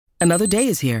Another day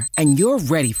is here, and you're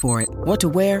ready for it. What to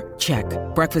wear? Check.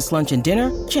 Breakfast, lunch, and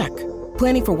dinner? Check.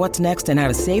 Planning for what's next and how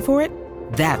to save for it?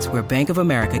 That's where Bank of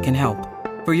America can help.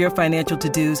 For your financial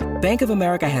to-dos, Bank of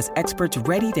America has experts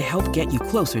ready to help get you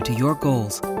closer to your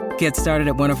goals. Get started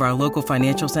at one of our local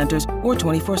financial centers or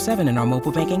 24/7 in our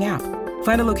mobile banking app.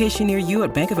 Find a location near you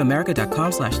at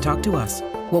bankofamerica.com/talktous.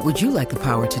 What would you like the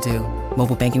power to do?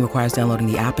 Mobile banking requires downloading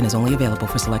the app and is only available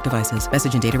for select devices.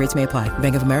 Message and data rates may apply.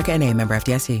 Bank of America N.A., member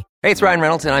FDIC. Hey, it's Ryan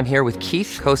Reynolds, and I'm here with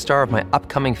Keith, co-star of my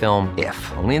upcoming film,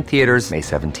 If, only in theaters May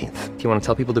 17th. Do you want to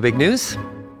tell people the big news?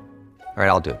 All right,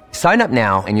 I'll do it. Sign up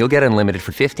now and you'll get unlimited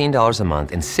for $15 a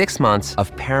month and 6 months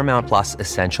of Paramount Plus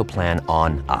Essential Plan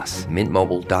on us.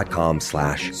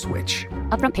 MintMobile.com/switch.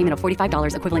 Upfront payment of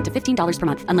 $45 equivalent to $15 per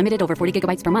month. Unlimited over 40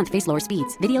 gigabytes per month. Face lower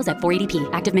speeds. Videos at 480p.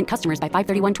 Active Mint customers by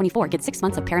 531.24 get 6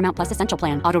 months of Paramount Plus Essential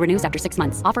Plan. Auto renews after 6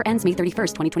 months. Offer ends May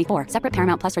 31st, 2024. Separate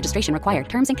Paramount Plus registration required.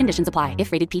 Terms and conditions apply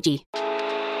if rated PG.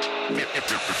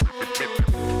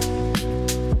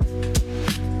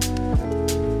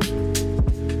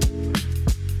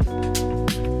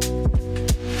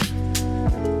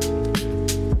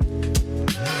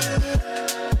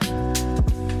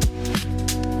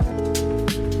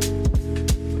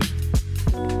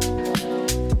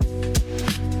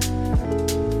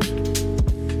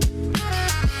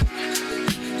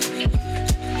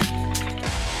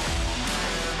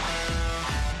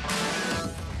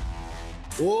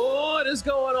 What is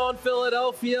going on,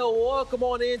 Philadelphia? Welcome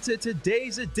on into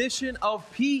today's edition of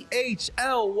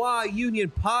PHLY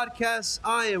Union Podcast.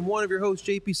 I am one of your hosts,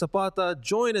 JP Zapata,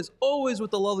 joined as always with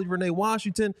the lovely Renee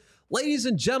Washington. Ladies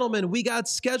and gentlemen, we got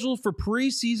scheduled for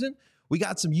preseason. We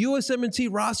got some USMNT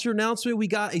roster announcement. We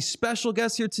got a special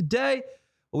guest here today.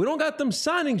 We don't got them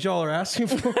signings y'all are asking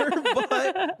for,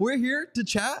 but we're here to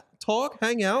chat, talk,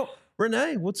 hang out.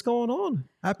 Renee, what's going on?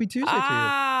 Happy Tuesday to you.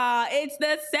 It's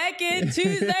the second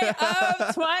Tuesday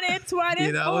of 2024.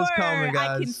 You know what's coming, guys.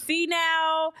 I can see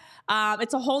now.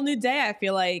 It's a whole new day, I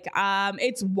feel like.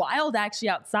 It's wild actually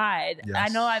outside. Yes. I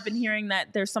know I've been hearing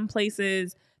that there's some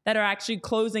places that are actually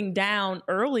closing down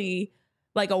early,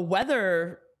 like a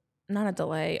weather, not a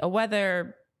delay, a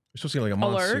weather You're supposed to get like a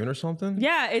monsoon alert or something?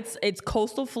 Yeah, it's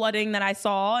coastal flooding that I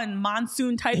saw and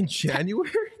monsoon type. In January?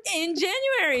 In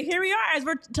January. Here we are as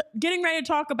we're getting ready to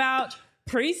talk about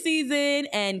preseason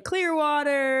and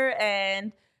Clearwater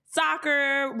and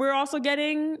soccer. We're also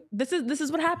getting, this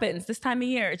is what happens this time of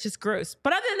year. It's just gross.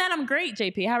 But other than that, I'm great,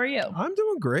 JP. How are you? I'm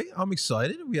doing great. I'm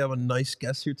excited. We have a nice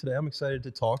guest here today I'm excited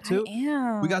to talk to. I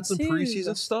am, we got some too.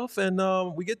 preseason stuff, and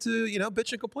we get to,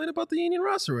 bitch and complain about the Union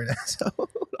roster right now. So,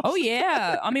 oh,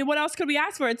 yeah. I mean, what else could we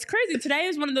ask for? It's crazy. Today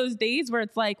is one of those days where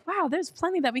it's like, wow, there's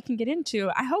plenty that we can get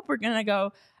into. I hope we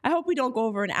don't go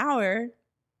over an hour.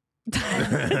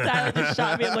 Tyler just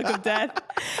shot me a look of death.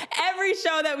 Every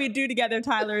show that we do together,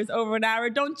 Tyler, is over an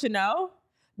hour. Don't you know?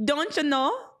 Don't you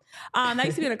know? That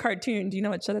used to be in a cartoon. Do you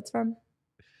know what show that's from?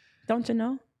 Don't you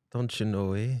know? don't you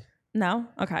know, eh? No?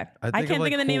 Okay. I can't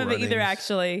think of the name of it either,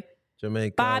 actually.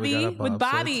 Jamaica. Bobby with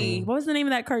Bobby. 17. What was the name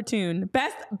of that cartoon?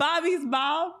 Best Bobby's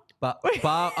Bob?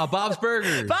 Bob's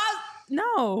Burgers.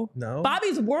 No.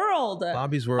 Bobby's World.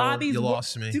 Bobby's World. You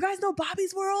lost me. Do you guys know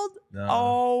Bobby's World? No.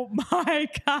 Oh my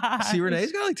God. See,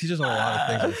 Renee's got to teach us a lot of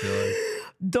things, I feel like.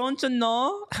 Don't you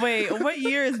know? Wait, what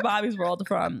year is Bobby's World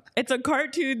from? It's a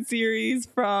cartoon series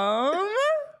from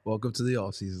Welcome to the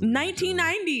all season.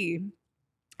 1990.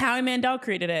 Howie Mandel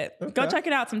created it. Okay. Go check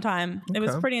it out sometime. It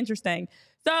was pretty interesting.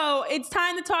 So it's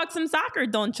time to talk some soccer,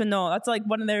 don't you know? That's like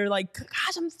one of their like,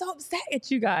 gosh, I'm so upset at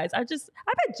you guys. I bet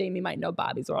Jamie might know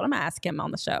Bobby's World. I'm gonna ask him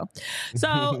on the show. So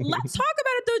let's talk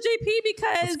about it though, JP,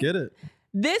 because let's get it.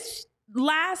 This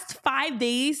last 5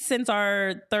 days since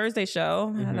our Thursday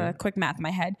show, I had a quick math in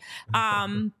my head.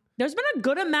 There's been a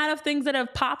good amount of things that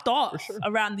have popped off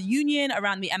around the Union,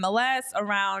 around the MLS,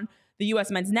 around the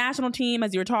U.S. men's national team,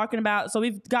 as you were talking about. So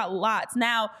we've got lots.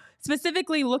 Now,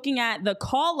 specifically looking at the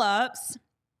call-ups,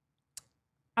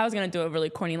 I was going to do a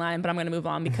really corny line, but I'm going to move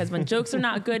on because when jokes are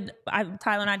not good,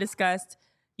 Tyler and I discussed,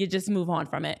 you just move on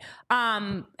from it.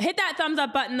 Hit that thumbs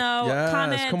up button though. Yes,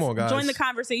 comments, come on, guys. Join the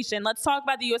conversation. Let's talk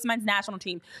about the U.S. men's national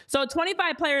team. So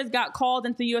 25 players got called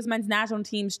into the U.S. men's national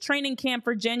team's training camp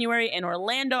for January in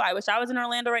Orlando. I wish I was in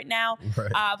Orlando right now. Right.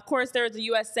 Of course, there's a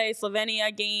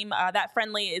USA-Slovenia game. That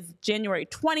friendly is January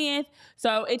 20th.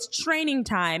 So it's training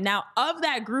time. Now, of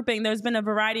that grouping, there's been a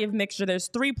variety of mixture. There's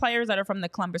 3 players that are from the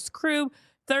Columbus Crew.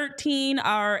 13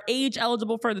 are age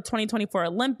eligible for the 2024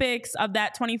 Olympics. Of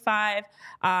that 25,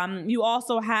 you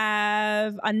also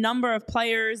have a number of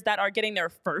players that are getting their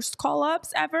first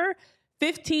call-ups ever.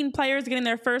 15 players getting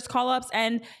their first call-ups.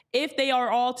 And if they are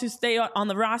all to stay on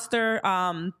the roster,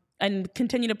 and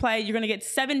continue to play, you're going to get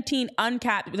 17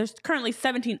 uncapped. There's currently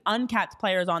 17 uncapped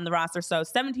players on the roster. So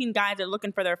 17 guys are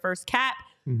looking for their first cap.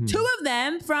 Mm-hmm. 2 of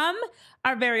them from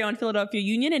our very own Philadelphia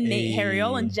Union and Nate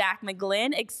Harriel and Jack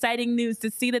McGlynn. Exciting news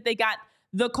to see that they got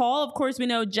the call. Of course, we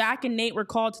know Jack and Nate were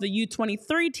called to the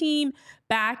U23 team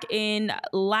back in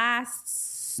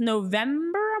last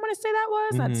November. I want to say that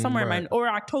was that's somewhere in or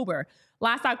October.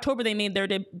 Last October, they made their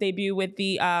debut with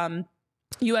the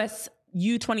US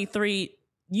U23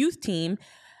 youth team.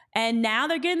 And now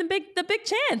they're getting the big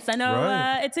chance. I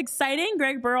know it's exciting.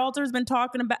 Greg Berhalter has been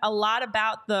talking a lot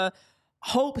about the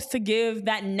hopes to give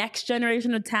that next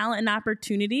generation of talent an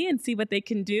opportunity and see what they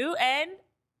can do. And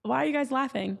why are you guys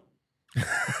laughing?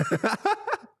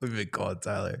 We've been called,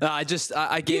 Tyler. No, I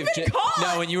gave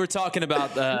no, when you were talking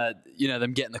about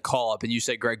them getting the call up and you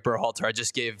said Greg Berhalter, I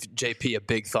just gave JP a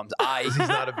big thumbs. He's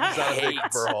not a big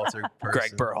Berhalter person.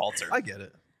 Greg Berhalter. I get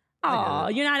it. Oh,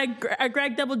 you're not a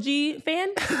Greg Double G fan?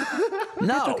 No.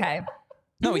 That's okay.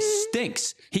 No, he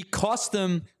stinks. He cost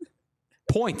them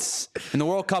points in the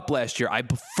World Cup last year. I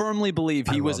firmly believe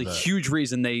he was a huge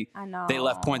reason they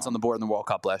left points on the board in the World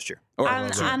Cup last year.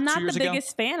 I'm not the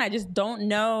biggest fan. I just don't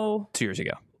know. 2 years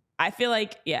ago. I feel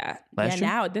like, Last year?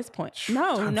 now at this point.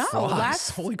 No.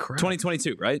 Holy crap.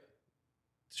 2022, right?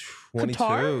 22.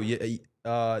 Qatar?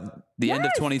 Yeah. The end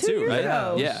of 22, right?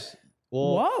 Ago. Yeah.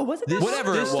 Well, whoa, was it that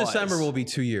whatever this it was. December will be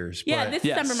 2 years. Yeah, this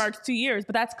December marks 2 years,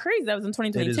 but that's crazy. That was in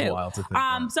 2022. It is wild to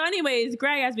think So anyways,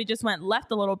 Greg, as we just went left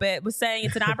a little bit, was saying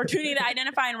it's an opportunity to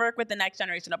identify and work with the next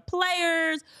generation of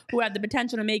players who have the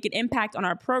potential to make an impact on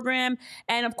our program.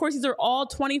 And of course, these are all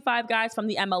 25 guys from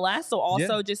the MLS. So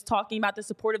also just talking about the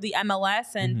support of the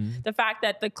MLS and the fact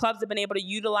that the clubs have been able to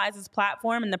utilize this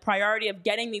platform and the priority of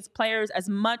getting these players as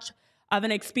much of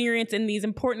an experience in these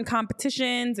important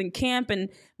competitions and camp and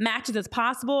matches as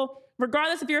possible.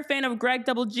 Regardless if you're a fan of Greg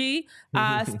Double G,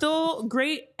 still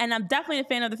great. And I'm definitely a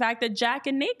fan of the fact that Jack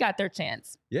and Nate got their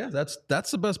chance. Yeah,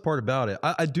 that's the best part about it.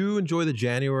 I do enjoy the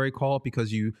January call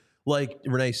because you, like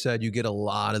Renee said, you get a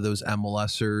lot of those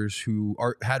MLSers who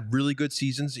had really good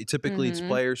seasons. Typically, it's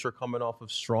players who are coming off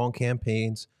of strong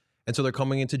campaigns. And so they're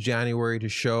coming into January to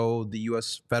show the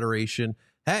U.S. Federation,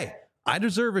 hey, I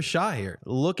deserve a shot here.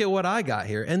 Look at what I got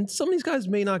here. And some of these guys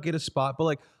may not get a spot,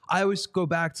 but I always go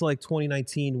back to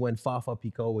 2019 when Fafa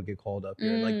Picault would get called up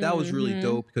here. And that was really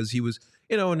dope because he was,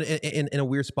 in a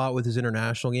weird spot with his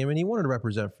international game and he wanted to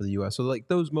represent for the U.S. So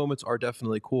those moments are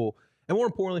definitely cool. And more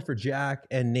importantly for Jack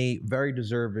and Nate, very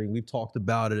deserving. We've talked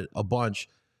about it a bunch.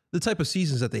 The type of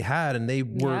seasons that they had, and they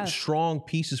were strong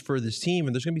pieces for this team.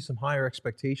 And there's going to be some higher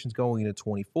expectations going into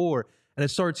 24. And it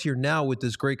starts here now with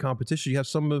this great competition. You have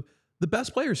some of the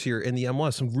best players here in the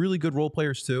MLS, some really good role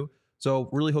players too. So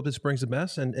really hope this brings the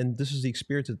best. And this is the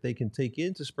experience that they can take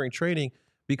into spring training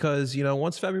because,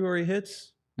 once February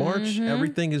hits, March,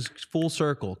 everything is full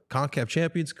circle. CONCACAF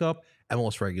Champions Cup,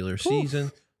 MLS regular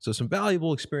season. So some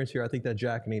valuable experience here. I think that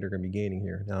Jack and Nate are going to be gaining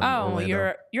here.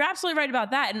 You're absolutely right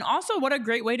about that. And also, what a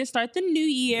great way to start the new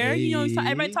year.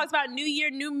 Everybody talks about new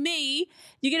year, new me.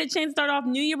 You get a chance to start off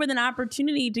new year with an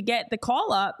opportunity to get the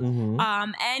call up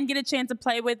and get a chance to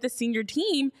play with the senior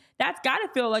team. That's got to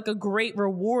feel like a great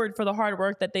reward for the hard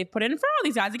work that they've put in. And for all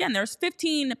these guys, again, there's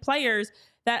 15 players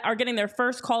that are getting their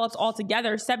first call-ups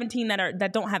altogether, 17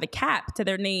 that don't have a cap to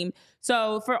their name.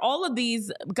 So for all of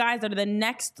these guys that are the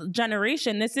next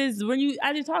generation, this is when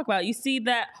as you talk about, you see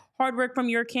that hard work from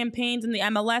your campaigns in the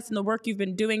MLS and the work you've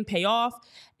been doing pay off.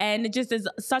 And it just is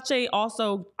such a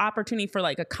also opportunity for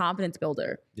a confidence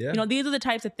builder. Yeah. These are the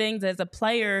types of things as a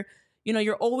player,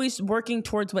 you're always working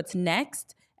towards what's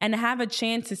next. And to have a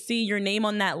chance to see your name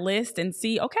on that list and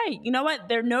see, okay, you know what?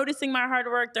 They're noticing my hard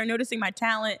work. They're noticing my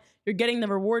talent. You're getting the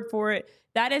reward for it.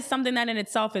 That is something that in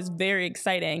itself is very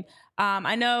exciting.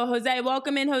 I know, Jose,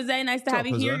 welcome in, Jose. Nice to have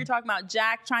you here. You're talking about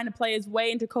Jack trying to play his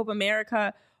way into Copa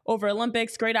America over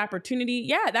Olympics. Great opportunity.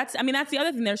 Yeah, that's the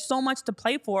other thing. There's so much to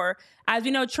play for. As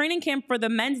we know, training camp for the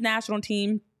men's national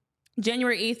team,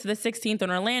 January 8th to the 16th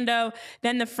in Orlando.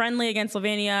 Then the friendly against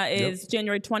Slovenia is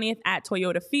January 20th at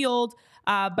Toyota Field.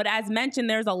 But as mentioned,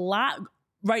 there's a lot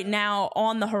right now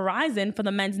on the horizon for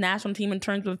the men's national team in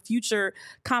terms of future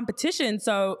competition.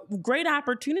 So great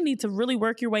opportunity to really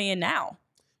work your way in now.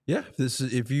 Yeah,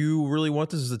 if you really want,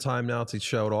 this is the time now to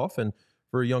show it off. And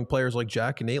for young players like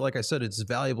Jack and Nate, like I said, it's a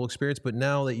valuable experience. But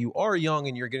now that you are young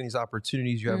and you're getting these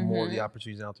opportunities, you have more of the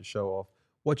opportunities now to show off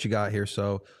what you got here.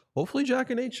 So hopefully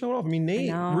Jack and Nate show it off. I mean,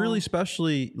 Nate really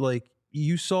especially,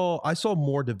 I saw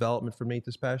more development from Nate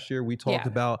this past year. We talked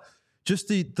about just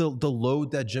the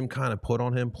load that Jim kind of put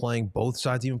on him, playing both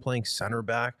sides, even playing center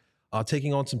back,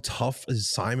 taking on some tough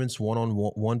assignments,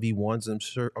 1v1s.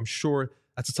 I'm sure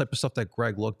That's the type of stuff that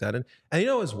Greg looked at. And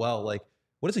as well, like,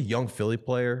 what is a young Philly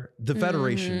player? The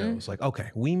Federation knows, like, okay,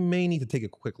 we may need to take a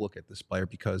quick look at this player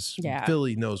because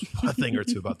Philly knows a thing or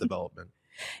two about development.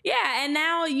 Yeah, and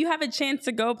now you have a chance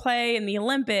to go play in the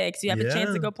Olympics. You have a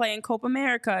chance to go play in Copa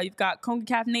America. You've got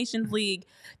CONCACAF Nations League.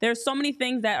 There's so many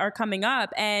things that are coming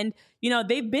up. And,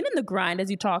 they've been in the grind, as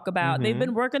you talk about. They've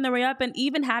been working their way up, and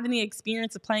even having the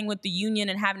experience of playing with the Union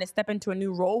and having to step into a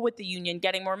new role with the Union,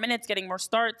 getting more minutes, getting more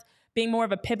starts, being more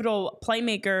of a pivotal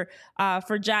playmaker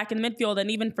for Jack in midfield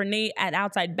and even for Nate at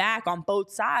outside back on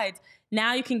both sides.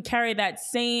 Now you can carry that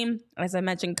same, as I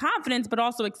mentioned, confidence, but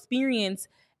also experience.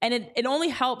 And it only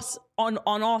helps on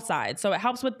all sides. So it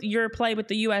helps with your play with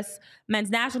the U.S.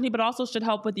 men's national team, but also should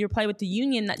help with your play with the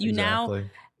Union, that you now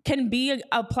can be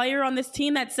a player on this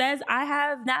team that says, I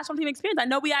have national team experience. I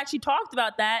know we actually talked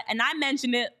about that, and I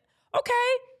mentioned it.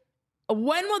 Okay,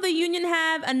 when will the Union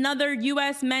have another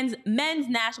U.S. men's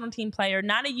national team player,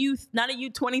 not a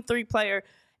U23 player,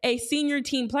 a senior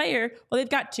team player? Well, they've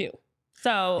got two.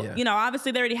 So,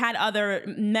 obviously they already had other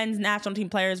men's national team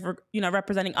players,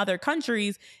 representing other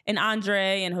countries in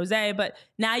Andre and Jose. But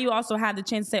now you also have the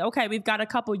chance to say, okay, we've got a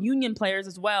couple Union players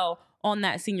as well on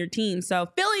that senior team. So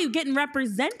Philly getting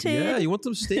represented. Yeah, you want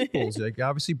some staples. Like,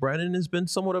 obviously Brennan has been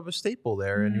somewhat of a staple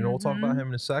there. And, we'll talk about him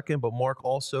in a second. But Mark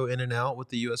also in and out with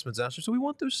the U.S. men's national team. So we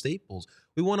want those staples.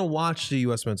 We want to watch the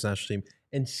U.S. men's national team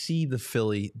and see the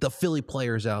Philly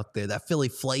players out there, that Philly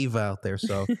flavor out there.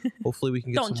 So hopefully we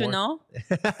can get some more. Don't you know?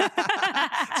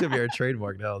 It's going to be our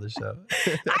trademark now of the show. I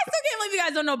still can't believe you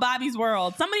guys don't know Bobby's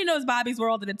World. Somebody knows Bobby's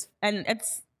World, and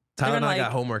it's Tyler and I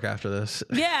got homework after this.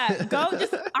 Yeah, go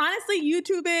just honestly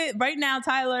YouTube it right now,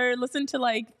 Tyler. Listen to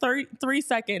like 3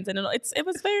 seconds, and it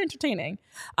was very entertaining.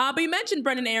 But you mentioned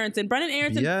Brenden Aaronson. Brenden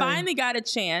Aaronson finally got a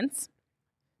chance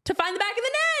to find the back of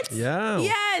the net. Yeah.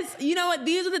 Yes. You know what?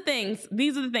 These are the things.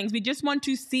 We just want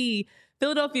to see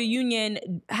Philadelphia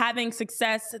Union having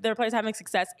success, their players having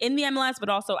success in the MLS, but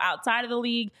also outside of the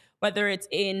league, whether it's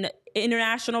in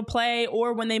international play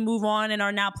or when they move on and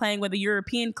are now playing with a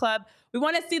European club. We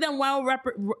want to see them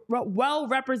well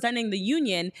representing the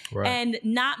Union and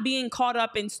not being caught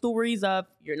up in stories of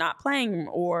you're not playing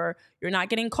or you're not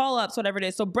getting call-ups, whatever it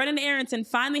is. So Brenden Aaronson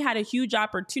finally had a huge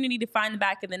opportunity to find the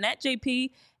back of the net, JP,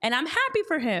 and I'm happy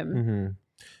for him. Mm-hmm.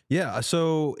 Yeah,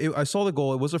 so I saw the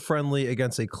goal. It was a friendly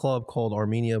against a club called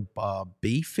Armenia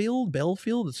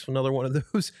Belfield. It's another one of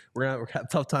those we're going to have a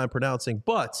tough time pronouncing.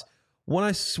 But when I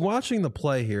was watching the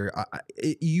play here,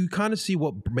 you kind of see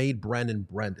what made Brendan.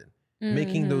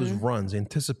 Making those runs,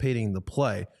 anticipating the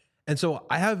play. And so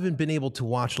I haven't been able to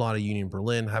watch a lot of Union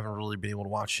Berlin. I haven't really been able to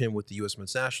watch him with the U.S.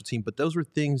 men's national team. But those were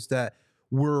things that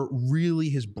were really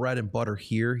his bread and butter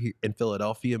here in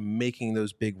Philadelphia, making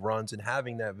those big runs and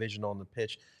having that vision on the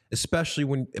pitch, especially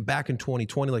when back in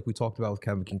 2020, like we talked about with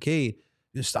Kevin Kincaid,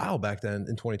 his style back then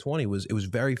in 2020 was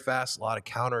very fast, a lot of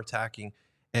counterattacking.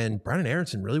 And Brenden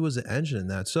Aaronson really was the engine in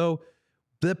that. So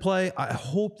the play, I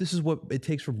hope this is what it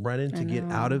takes for Brendan to get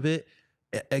out of it.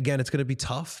 Again, it's going to be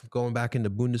tough going back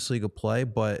into Bundesliga play,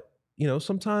 but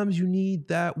sometimes you need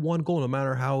that one goal, no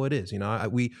matter how it is. Right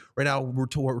now we're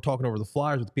talking over the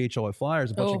Flyers with the PHLA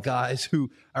Flyers, a bunch of guys who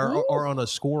are on a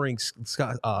scoring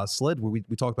sled. Where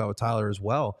we talked about with Tyler as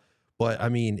well. But I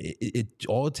mean, it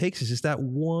all it takes is just that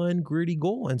one gritty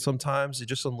goal, and sometimes it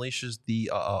just unleashes the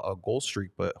a goal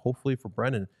streak. But hopefully for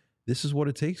Brendan, this is what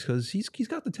it takes because he's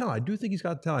got the talent. I do think he's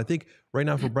got the talent. I think right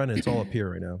now for Brendan, it's all up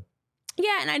here right now.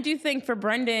 Yeah, and I do think for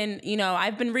Brendan,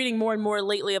 I've been reading more and more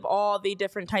lately of all the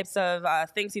different types of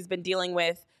things he's been dealing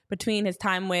with between his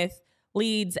time with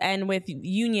Leeds and with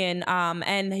Union.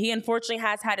 And he unfortunately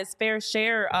has had his fair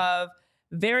share of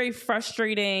very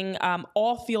frustrating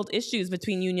all-field issues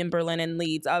between Union Berlin and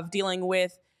Leeds, of dealing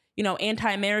with,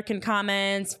 anti-American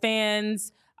comments,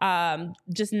 fans,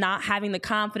 just not having the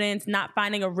confidence, not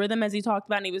finding a rhythm, as he talked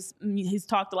about. And he's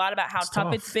talked a lot about how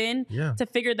tough it's been to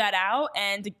figure that out.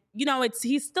 And,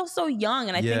 he's still so young.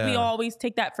 And I think we always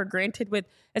take that for granted with,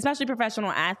 especially professional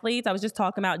athletes. I was just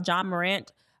talking about John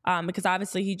Morant, because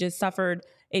obviously he just suffered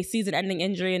a season-ending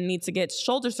injury and needs to get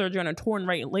shoulder surgery on a torn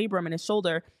right labrum in his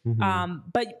shoulder.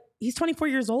 But he's 24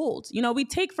 years old. We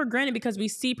take for granted because we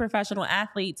see professional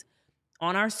athletes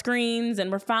on our screens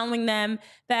and we're following them,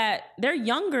 that they're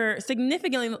younger,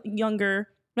 significantly younger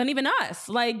than even us.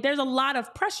 Like, there's a lot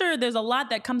of pressure. There's a lot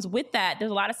that comes with that.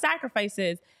 There's a lot of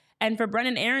sacrifices. And for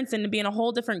Brenden Aaronson to be in a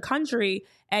whole different country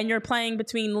and you're playing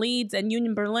between Leeds and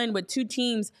Union Berlin with two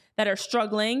teams that are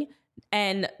struggling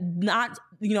and not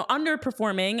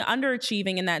underperforming,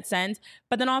 underachieving in that sense.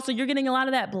 But then also you're getting a lot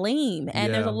of that blame.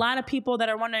 And there's a lot of people that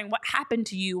are wondering what happened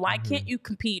to you. Why can't you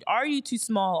compete? Are you too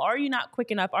small? Are you not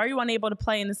quick enough? Are you unable to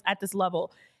play at this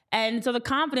level? And so the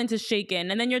confidence is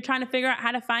shaken. And then you're trying to figure out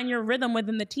how to find your rhythm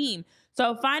within the team.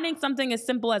 So finding something as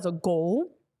simple as a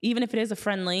goal, even if it is a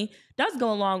friendly, does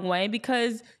go a long way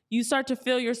because you start to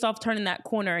feel yourself turning that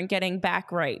corner and getting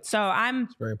back right. So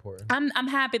it's very important. I'm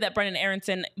happy that Brendan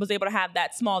Aronson was able to have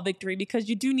that small victory because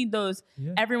you do need those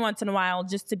every once in a while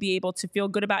just to be able to feel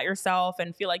good about yourself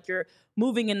and feel like you're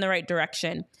moving in the right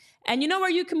direction. And you know where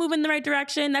you can move in the right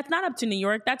direction? That's not up to New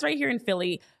York. That's right here in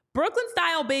Philly. Brooklyn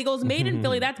style bagels made in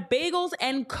Philly. That's Bagels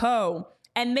 & Co.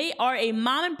 And they are a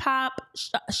mom and pop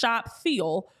shop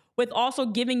feel with also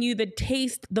giving you the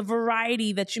taste, the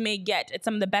variety that you may get at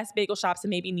some of the best bagel shops in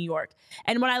maybe New York.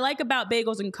 And what I like about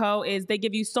Bagels & Co. is they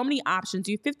give you so many options.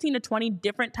 You have 15 to 20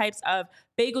 different types of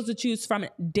bagels to choose from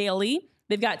daily.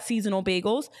 They've got seasonal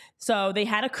bagels. So they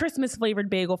had a Christmas flavored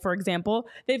bagel, for example.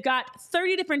 They've got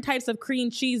 30 different types of cream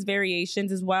cheese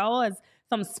variations as well as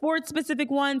some sports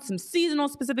specific ones, some seasonal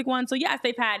specific ones. So yes,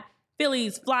 they've had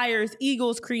Phillies, Flyers,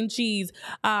 Eagles, cream cheese.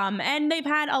 And they've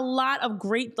had a lot of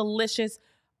great, delicious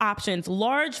options.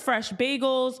 Large, fresh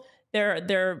bagels.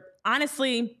 They're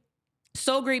honestly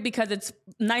so great because it's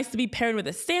nice to be paired with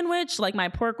a sandwich, like my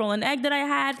pork roll and egg that I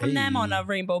had from them on a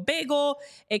rainbow bagel.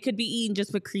 It could be eaten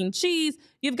just with cream cheese.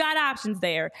 You've got options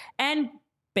there. And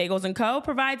Bagels & Co.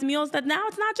 provides meals that now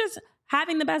it's not just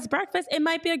having the best breakfast, it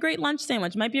might be a great lunch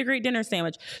sandwich, might be a great dinner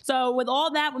sandwich. So with all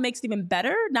that, what makes it even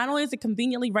better, not only is it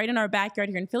conveniently right in our backyard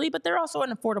here in Philly, but they're also an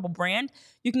affordable brand.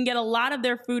 You can get a lot of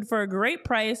their food for a great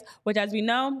price, which as we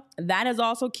know, that is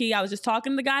also key. I was just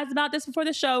talking to the guys about this before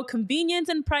the show. Convenience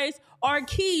and price are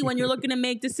key when you're looking to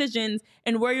make decisions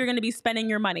and where you're going to be spending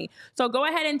your money. So go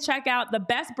ahead and check out the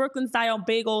best Brooklyn style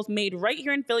bagels made right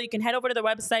here in Philly. You can head over to their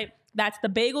website. That's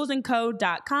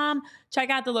thebagelsandco.com. Check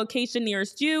out the location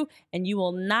nearest you, and you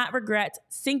will not regret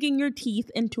sinking your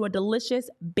teeth into a delicious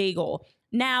bagel.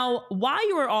 Now, while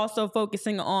you are also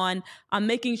focusing on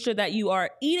making sure that you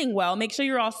are eating well, make sure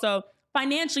you're also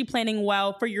financially planning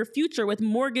well for your future with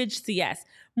Mortgage CS.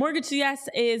 Mortgage CS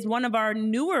is one of our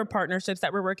newer partnerships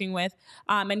that we're working with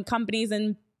and companies,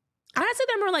 and honestly,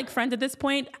 they're more like friends at this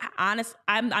point.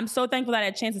 I'm so thankful that I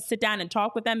had a chance to sit down and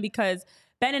talk with them because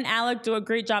Ben and Alec do a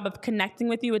great job of connecting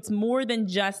with you. It's more than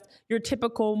just your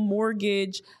typical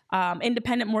mortgage,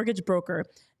 independent mortgage broker.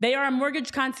 They are a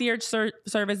mortgage concierge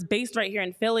service based right here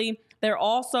in Philly. They're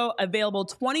also available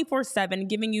 24/7,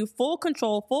 giving you full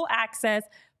control, full access,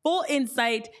 full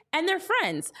insight, and they're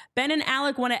friends. Ben and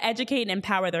Alec want to educate and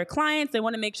empower their clients. They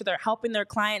want to make sure they're helping their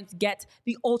clients get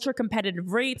the ultra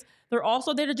competitive rates. They're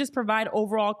also there to just provide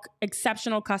overall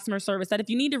exceptional customer service that if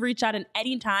you need to reach out at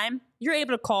any time, you're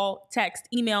able to call, text,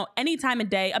 email any time of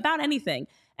day about anything.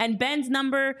 And Ben's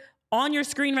number on your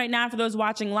screen right now for those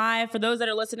watching live, for those that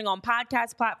are listening on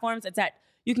podcast platforms,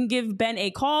 you can give Ben a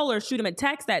call or shoot him a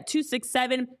text at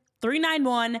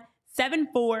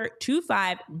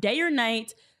 267-391-7425, day or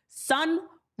night. Sun,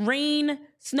 rain,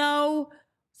 snow,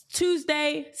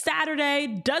 Tuesday, Saturday,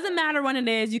 doesn't matter when it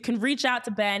is. You can reach out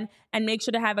to Ben and make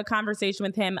sure to have a conversation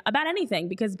with him about anything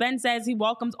because Ben says he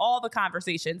welcomes all the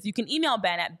conversations. You can email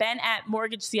Ben at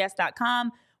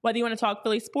ben@mortgagecs.com, whether you want to talk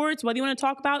Philly sports, whether you want to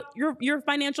talk about your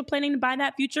financial planning to buy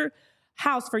that future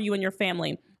house for you and your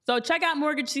family. So check out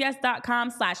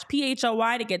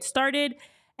mortgagecs.com/PHLY to get started.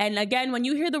 And again, when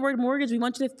you hear the word mortgage, we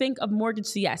want you to think of Mortgage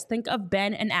CS. Think of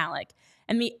Ben and Alec.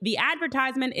 And the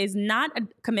advertisement is not a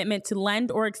commitment to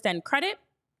lend or extend credit.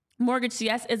 Mortgage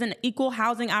CS is an equal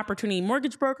housing opportunity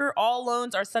mortgage broker. All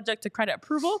loans are subject to credit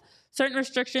approval. Certain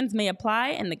restrictions may apply,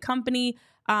 and the company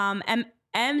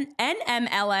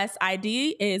NMLS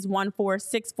ID is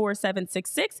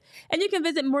 1464766. And you can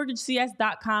visit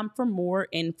mortgagecs.com for more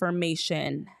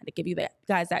information. To give you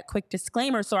guys that quick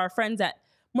disclaimer so our friends at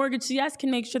Mortgage CS can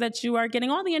make sure that you are getting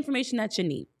all the information that you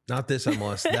need. Not this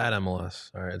MLS, that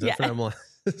MLS. All right, different MLS.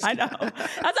 I know.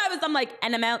 That's why I'm like,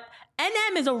 NM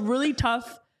is a really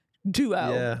tough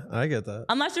duo. Yeah, I get that.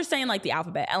 Unless you're saying like the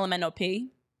alphabet, LMNOP.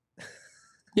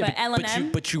 Yeah, but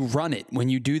LNM. But you run it. When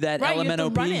you do that, right, LMNOP, you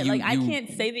have to run it. I can't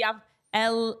say the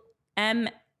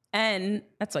LMN.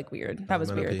 That's like weird. That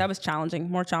was weird. That was challenging.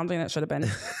 More challenging than it should have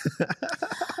been.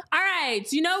 All right.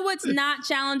 You know what's not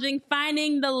challenging?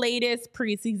 Finding the latest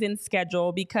preseason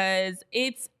schedule because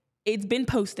it's been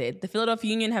posted. The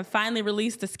Philadelphia Union have finally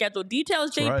released the schedule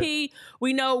details, JP. Right.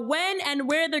 We know when and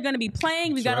where they're going to be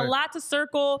playing. We've got a lot to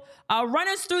circle. Run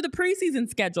us through the preseason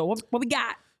schedule. What we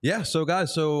got? Yeah, so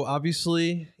guys,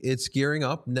 obviously it's gearing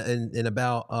up in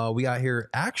about, we got here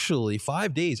actually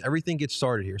 5 days. Everything gets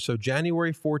started here. So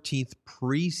January 14th,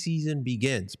 preseason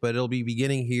begins, but it'll be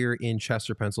beginning here in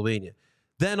Chester, Pennsylvania.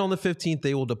 Then on the 15th,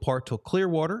 they will depart to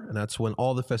Clearwater, and that's when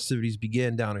all the festivities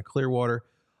begin down in Clearwater.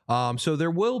 So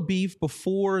there will be,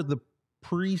 before the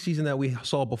preseason that we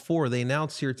saw before, they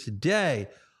announced here today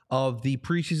of the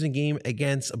preseason game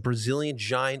against a Brazilian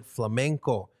giant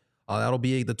Flamengo. That'll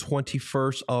be the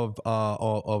 21st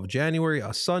of January,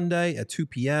 a Sunday at 2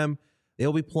 p.m.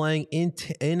 They'll be playing in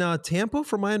Tampa,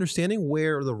 from my understanding,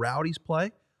 where the Rowdies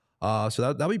play. So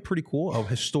that'll be pretty cool. A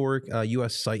historic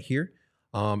U.S. site here.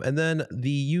 And then the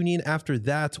Union after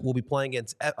that will be playing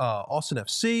against Austin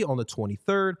FC on the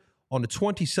 23rd. On the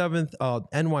 27th,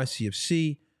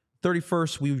 NYCFC.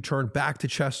 31st, we return back to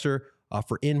Chester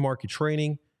for in-market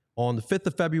training. On the 5th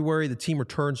of February, the team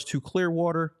returns to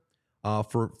Clearwater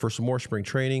for some more spring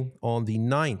training. On the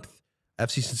 9th,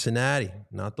 FC Cincinnati,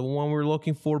 not the one we were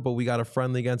looking for, but we got a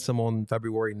friendly against them on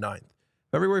February 9th.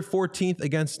 February 14th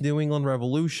against New England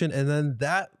Revolution, and then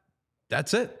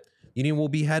that's it. Union will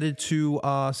be headed to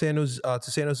San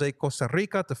Jose, Costa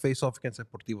Rica to face off against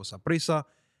Deportivo Saprissa.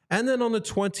 And then on the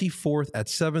 24th at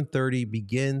 7:30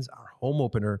 begins our home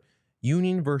opener,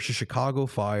 Union versus Chicago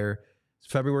Fire.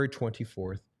 It's February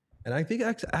 24th. And I think,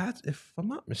 if I'm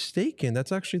not mistaken,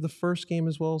 that's actually the first game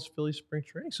as well as Philly spring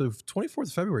training. So 24th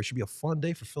of February should be a fun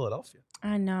day for Philadelphia.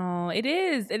 I know. It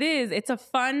is. It's a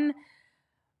fun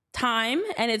time,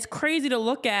 and it's crazy to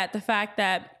look at the fact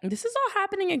that this is all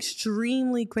happening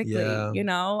extremely quickly.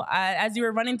 Yeah. As you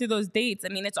were running through those dates, I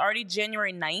mean, it's already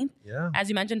January 9th. Yeah. As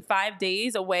you mentioned, 5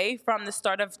 days away from the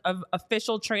start of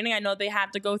official training. I know they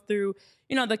have to go through,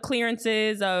 the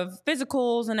clearances of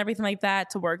physicals and everything like that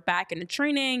to work back into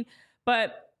training.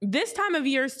 But this time of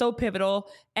year is so pivotal,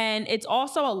 and it's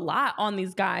also a lot on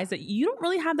these guys that you don't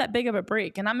really have that big of a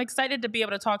break. And I'm excited to be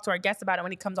able to talk to our guest about it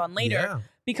when he comes on later,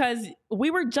 because we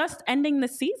were just ending the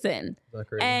season.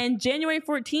 And January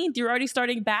 14th, you're already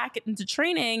starting back into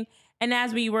training. And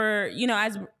as we were,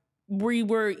 as we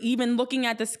were even looking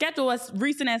at the schedule as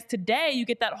recent as today, you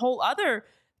get that whole other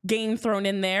game thrown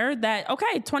in there that,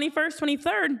 okay, 21st,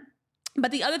 23rd. But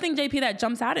the other thing, JP, that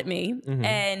jumps out at me,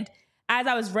 and as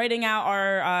I was writing out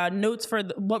our notes for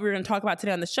what we were going to talk about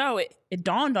today on the show, it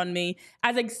dawned on me,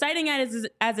 as exciting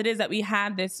as it is that we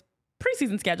have this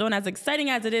preseason schedule, and as exciting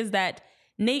as it is that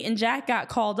Nate and Jack got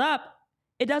called up,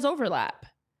 it does overlap.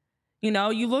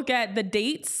 You look at the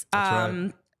dates,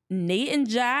 right. Nate and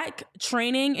Jack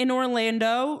training in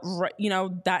Orlando,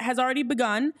 that has already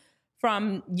begun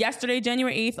from yesterday,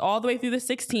 January 8th, all the way through the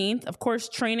 16th. Of course,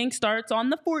 training starts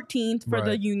on the 14th for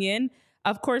the Union.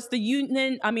 Of course, the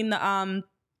U.S.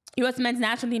 men's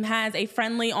national team has a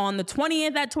friendly on the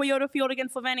 20th at Toyota Field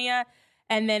against Slovenia.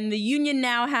 And then the Union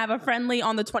now have a friendly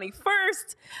on the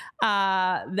 21st.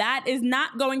 That is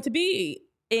not going to be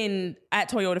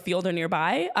at Toyota Field or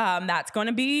nearby. That's going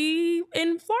to be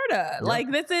in Florida. Yep.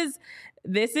 Like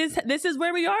this is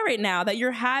where we are right now, that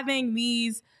you're having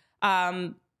these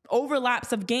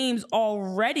overlaps of games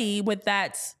already with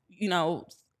that,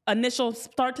 initial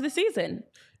start to the season.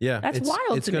 Yeah, that's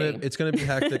wild to me. It's gonna be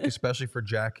hectic, especially for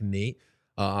Jack and Nate.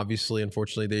 Obviously,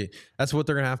 unfortunately, that's what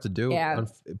they're gonna have to do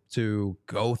to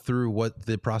go through what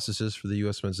the process is for the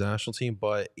U.S. men's national team.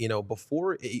 But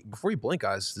before you blink,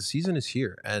 guys, the season is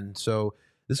here, and so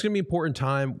this is gonna be an important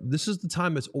time. This is the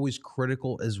time that's always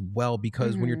critical as well,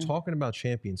 because when you're talking about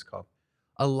Champions Cup,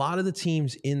 a lot of the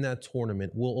teams in that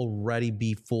tournament will already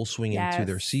be full swing into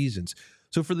their seasons.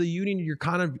 So for the Union, you're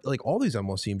kind of like all these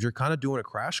MLS teams, you're kind of doing a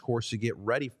crash course to get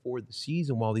ready for the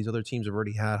season while these other teams have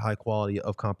already had high quality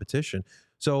of competition.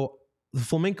 So the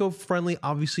Flamengo friendly,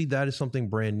 obviously that is something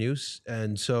brand new.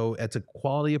 And so it's a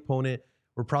quality opponent.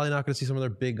 We're probably not going to see some of their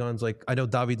big guns. Like I know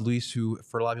David Luiz, who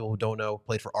for a lot of people who don't know,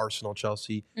 played for Arsenal,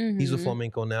 Chelsea. He's with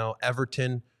Flamengo now.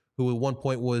 Everton, who at one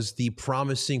point was the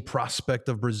promising prospect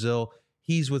of Brazil.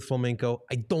 He's with Flamengo.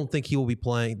 I don't think he will be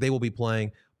playing. They will be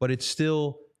playing, but it's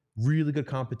still really good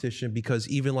competition, because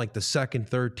even like the second,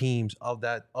 third teams of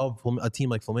a team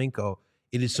like Flamengo,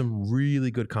 it is some really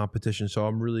good competition. So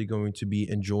I'm really going to be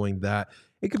enjoying that.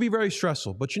 It could be very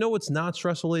stressful, but what's not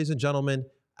stressful, ladies and gentlemen?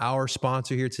 Our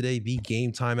sponsor here today, the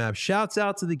Game Time app. Shouts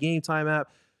out to the Game Time app.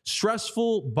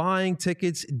 Stressful buying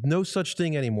tickets, no such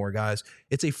thing anymore, guys.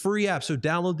 It's a free app, so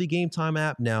download the Game Time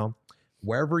app now,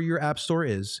 wherever your app store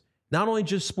is. Not only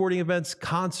just sporting events,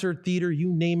 concert, theater,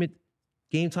 you name it,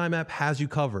 Game Time app has you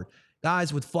covered.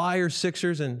 Guys, with Flyers,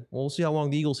 Sixers, and we'll see how long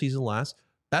the Eagles season lasts,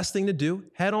 best thing to do,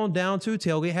 head on down to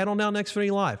tailgate, head on down to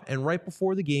Xfinity Live. And right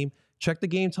before the game, check the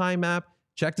Game Time app,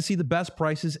 Check to see the best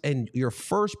prices, and your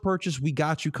first purchase, we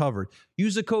got you covered.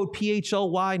 Use the code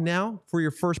PHLY now for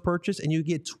your first purchase, and you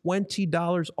get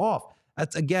 $20 off.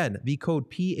 That's, again, the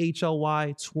code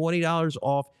PHLY, $20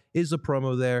 off is the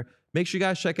promo there. Make sure you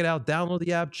guys check it out. Download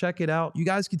the app, check it out. You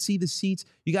guys can see the seats.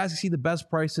 You guys can see the best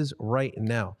prices right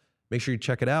now. Make sure you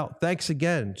check it out. Thanks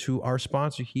again to our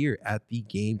sponsor here at the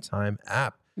Game Time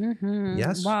app. Mm-hmm.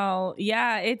 Yes. Well,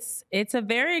 yeah, it's a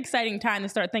very exciting time to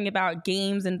start thinking about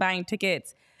games and buying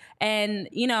tickets. And,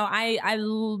 you know, I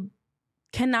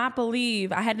cannot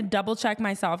believe I had to double check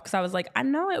myself because I was like, I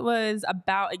know it was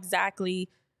about exactly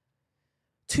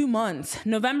 2 months.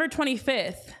 November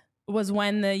 25th was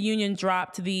when the Union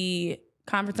dropped the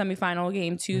conference semifinal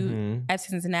game to FC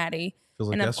Cincinnati. Feels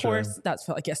like and of yesterday. course, that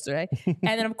felt like yesterday.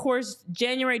 And then, of course,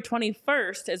 January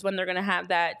 21st is when they're going to have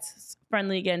that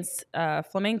friendly against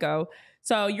Flamenco.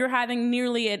 So you're having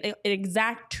nearly an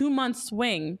exact 2-month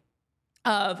swing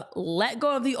of let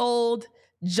go of the old,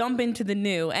 jump into the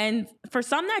new. And for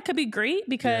some, that could be great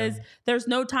because there's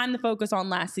no time to focus on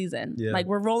last season. Yeah. Like,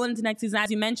 we're rolling into next season.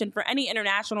 As you mentioned, for any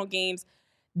international games,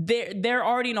 they're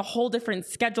already in a whole different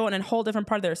schedule and a whole different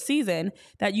part of their season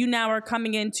that you now are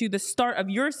coming into the start of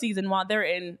your season while they're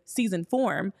in season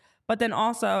form. But then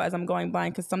also, as I'm going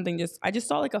blind, because I just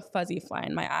saw like a fuzzy fly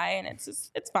in my eye, and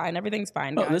it's fine. Everything's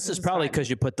fine. Oh, guys. this is probably because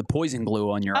you put the poison glue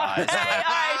on your eyes. Hey, all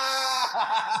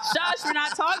right. Shush, we're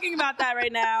not talking about that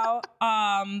right now.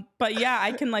 But yeah,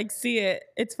 I can like see it.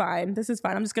 It's fine. This is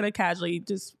fine. I'm just gonna casually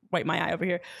just wipe my eye over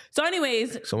here. So,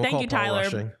 anyways, thank you,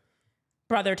 Tyler.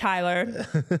 Brother Tyler.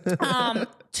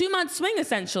 2-month swing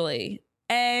essentially.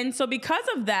 And so because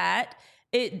of that,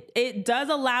 it does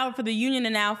allow for the Union to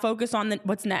now focus on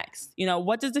what's next. You know,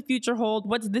 what does the future hold?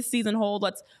 What's this season hold?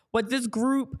 What's this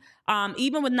group,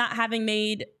 even without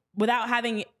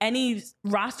having any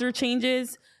roster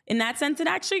changes, in that sense, it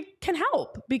actually can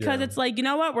help because it's like, you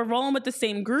know what? We're rolling with the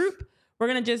same group. We're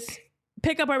going to just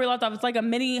pick up where we left off. It's like a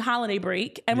mini holiday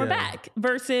break and we're back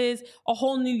versus a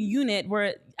whole new unit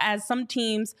where, as some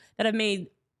teams that have made,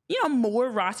 you know, more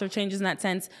roster changes in that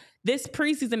sense, this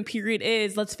preseason period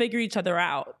is let's figure each other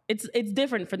out. It's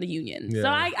different for the Union. So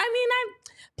I mean, I'm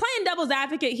playing devil's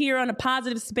advocate here on a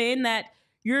positive spin that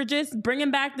you're just bringing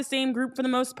back the same group for the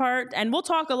most part. And we'll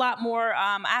talk a lot more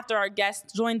after our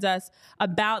guest joins us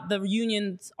about the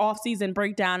Union's offseason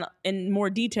breakdown in more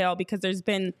detail because there's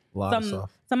been some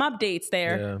updates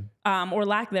there or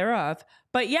lack thereof.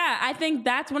 But yeah, I think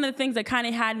that's one of the things that kind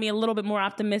of had me a little bit more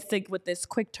optimistic with this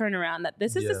quick turnaround, that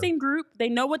this is the same group. They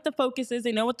know what the focus is.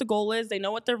 They know what the goal is. They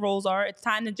know what their roles are. It's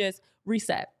time to just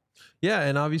reset. Yeah.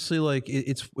 And obviously, like,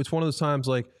 it's one of those times,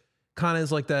 like, kind of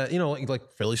is like that, you know,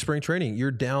 like Philly spring training.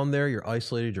 You're down there, you're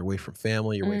isolated, you're away from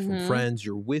family, you're away from friends,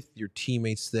 you're with your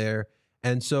teammates there.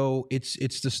 And so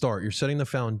it's the start. You're setting the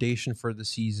foundation for the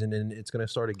season, and it's going to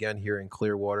start again here in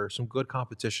Clearwater. Some good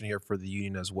competition here for the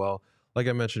Union as well. Like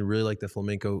I mentioned, really like the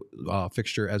Flamenco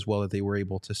fixture as well that they were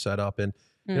able to set up. And,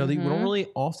 you know, we don't really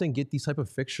often get these type of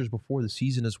fixtures before the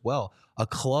season as well. A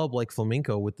club like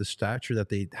Flamenco with the stature that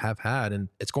they have had, and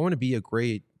it's going to be a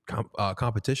great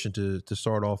competition to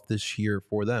start off this year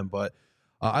for them. But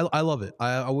I love it.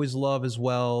 I always love as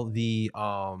well the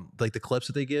like the clips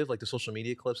that they give, like the social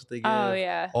media clips that they give. Oh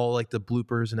yeah, all like the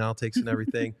bloopers and outtakes and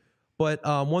everything. But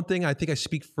one thing, I think I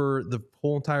speak for the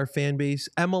whole entire fan base,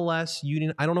 MLS,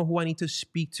 Union. I don't know who I need to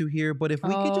speak to here, but if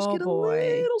we could just get a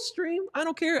little stream, I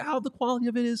don't care how the quality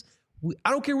of it is.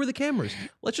 I don't care where the camera is.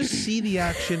 Let's just see the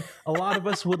action. A lot of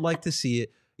us would like to see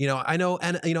it. You know, I know,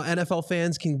 and you know, NFL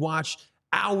fans can watch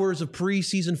hours of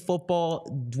preseason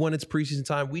football when it's preseason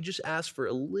time. We just ask for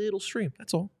a little stream.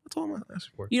 That's all. That's all I'm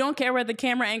asking for. You don't care where the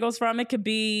camera angle's from. It could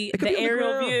be the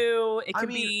aerial view. It could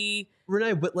be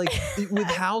Renee, but like with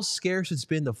how scarce it's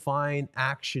been to find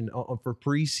action for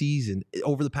preseason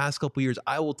over the past couple of years,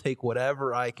 I will take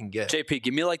whatever I can get. JP,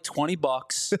 give me like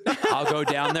 $20. I'll go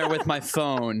down there with my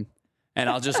phone. And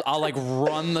I'll like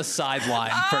run the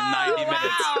sideline for 90 minutes.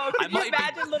 Can you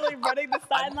imagine literally running the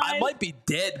sideline? I might be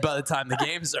dead by the time the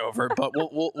game's over, but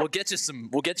we'll get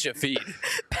you a feed.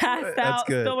 Passed out,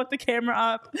 still with the camera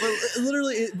up. But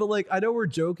literally, but like I know we're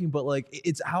joking, but like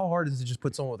it's how hard is it to just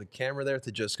put someone with a camera there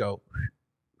to just go.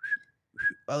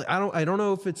 I don't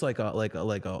know if it's like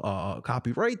a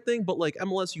copyright thing, but like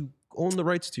MLS, you own the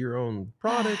rights to your own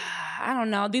product. I don't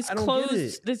know. These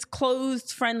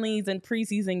closed friendlies and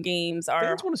preseason games are.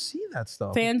 Fans want to see that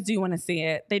stuff. Fans do want to see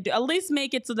it. They do at least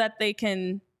make it so that they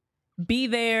can be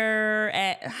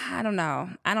there. I don't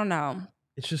know.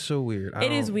 It's just so weird.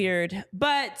 It is weird.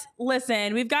 But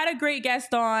listen, we've got a great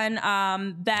guest on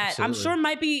that I'm sure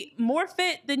might be more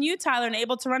fit than you, Tyler, and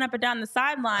able to run up and down the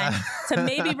sideline to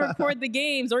maybe record the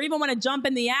games or even want to jump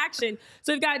in the action.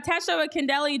 So we've got Tesho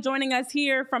Akindele joining us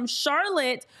here from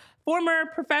Charlotte, former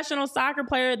professional soccer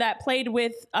player that played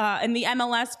with in the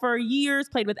MLS for years,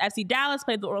 played with FC Dallas,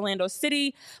 played with Orlando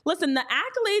City. Listen, the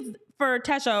accolades for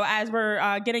Tesho, as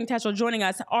we're getting Tesho joining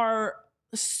us, are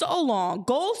so long.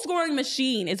 Goal scoring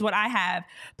machine is what I have.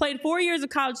 Played 4 years of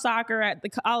college soccer at the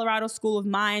Colorado School of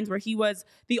Mines, where he was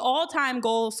the all-time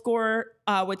goal scorer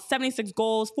with 76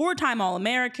 goals, 4-time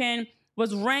All-American,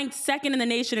 was ranked second in the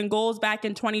nation in goals back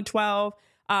in 2012.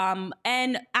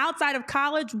 And outside of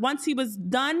college, once he was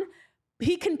done,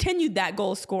 he continued that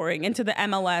goal scoring into the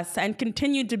MLS and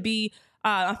continued to be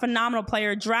a phenomenal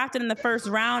player, drafted in the first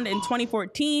round in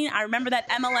 2014. I remember that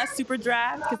MLS Super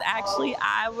Draft because actually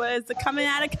I was coming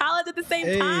out of college at the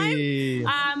same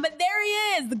time. But there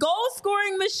he is, the goal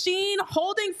scoring machine,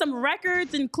 holding some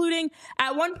records, including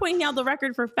at one point he held the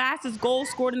record for fastest goal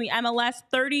scored in the MLS,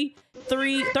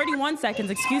 31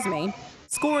 seconds,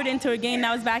 scored into a game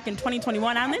that was back in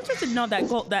 2021. I'm interested to know if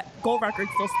that goal record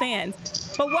still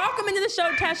stands. But welcome into the show,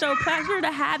 Tesho. Pleasure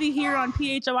to have you here on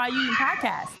PHLY Union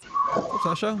Podcast.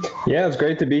 Tesho? Yeah, it's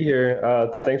great to be here.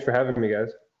 Thanks for having me,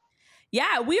 guys.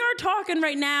 Yeah, we are talking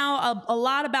right now a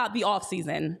lot about the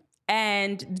offseason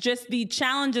and just the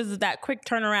challenges of that quick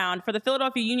turnaround for the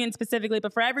Philadelphia Union specifically,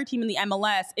 but for every team in the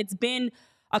MLS. It's been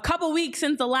a couple weeks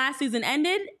since the last season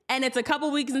ended, and it's a couple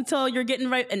weeks until you're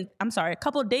getting a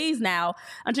couple of days now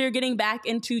until you're getting back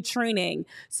into training.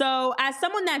 So as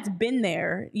someone that's been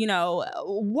there,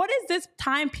 what is this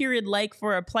time period like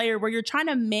for a player where you're trying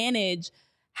to manage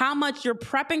how much you're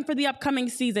prepping for the upcoming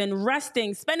season,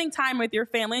 resting, spending time with your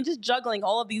family, and just juggling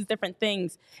all of these different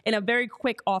things in a very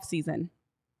quick off season?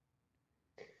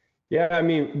 Yeah, I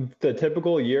mean, the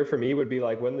typical year for me would be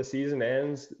like when the season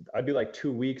ends, I'd be like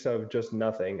 2 weeks of just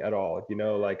nothing at all.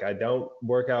 Like I don't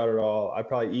work out at all. I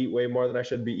probably eat way more than I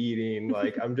should be eating.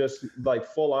 Like I'm just like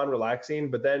full on relaxing,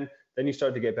 but then you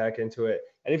start to get back into it.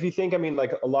 And if you think,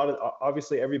 like a lot of,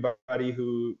 obviously everybody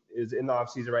who is in the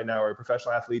off season right now are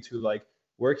professional athletes who like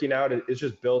working out is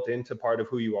just built into part of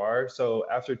who you are. So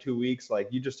after 2 weeks, like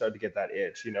you just start to get that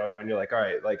itch, and you're like, all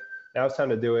right, like now it's time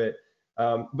to do it.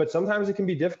 But sometimes it can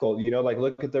be difficult, like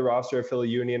look at the roster of Philly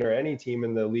Union or any team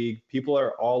in the league. People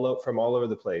are from all over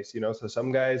the place, so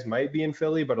some guys might be in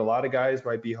Philly, but a lot of guys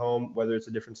might be home, whether it's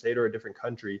a different state or a different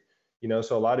country,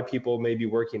 so a lot of people may be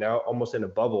working out almost in a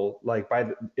bubble, like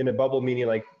in a bubble, meaning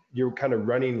like you're kind of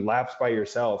running laps by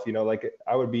yourself, like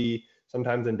I would be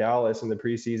sometimes in Dallas in the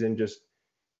preseason, just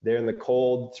there in the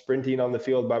cold, sprinting on the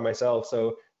field by myself.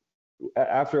 So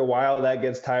after a while that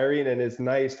gets tiring, and it's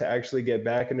nice to actually get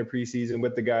back into preseason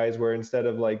with the guys where instead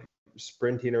of like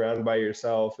sprinting around by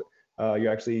yourself,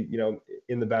 you're actually,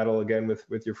 in the battle again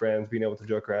with your friends, being able to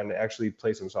joke around and actually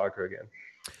play some soccer again.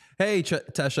 Hey,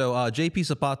 Tesho, JP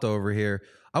Zapata over here.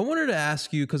 I wanted to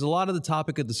ask you, because a lot of the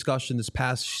topic of discussion this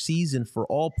past season for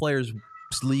all players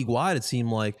league-wide, it seemed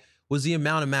like, was the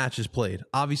amount of matches played.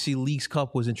 Obviously, Leagues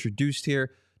Cup was introduced here.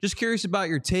 Just curious about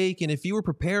your take, and if you were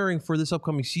preparing for this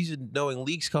upcoming season, knowing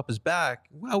Leagues Cup is back,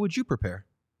 how would you prepare?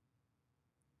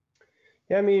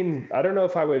 Yeah, I don't know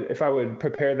if I would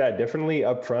prepare that differently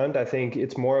up front. I think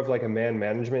it's more of like a man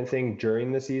management thing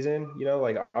during the season.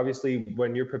 Like obviously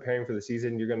when you're preparing for the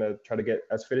season, you're gonna try to get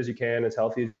as fit as you can, as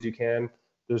healthy as you can.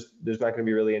 There's not gonna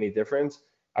be really any difference.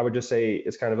 I would just say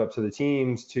it's kind of up to the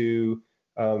teams to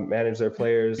manage their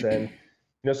players, and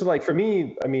so like for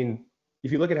me,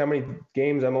 if you look at how many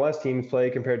games MLS teams play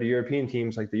compared to European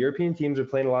teams, like the European teams are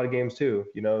playing a lot of games too.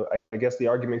 I guess the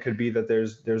argument could be that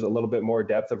there's a little bit more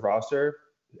depth of roster.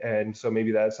 And so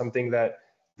maybe that's something that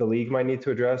the league might need to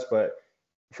address. But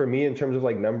for me, in terms of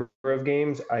like number of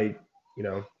games, I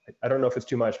don't know if it's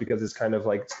too much because it's kind of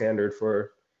like standard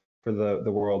for the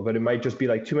world, but it might just be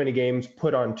like too many games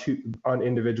put on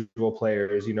individual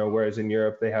players, whereas in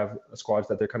Europe, they have squads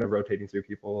that they're kind of rotating through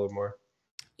people a little more.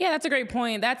 Yeah, that's a great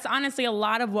point. That's honestly a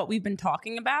lot of what we've been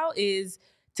talking about is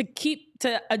to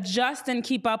adjust and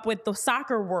keep up with the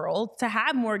soccer world, to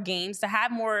have more games, to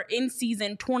have more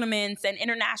in-season tournaments and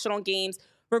international games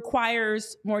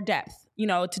requires more depth,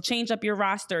 to change up your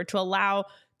roster, to allow,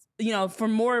 for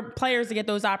more players to get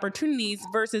those opportunities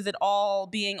versus it all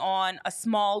being on a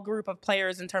small group of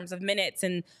players in terms of minutes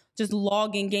and just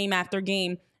logging game after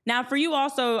game. Now, for you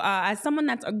also, as someone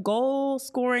that's a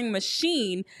goal-scoring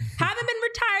machine, haven't been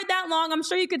retired that long, I'm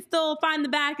sure you could still find the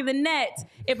back of the net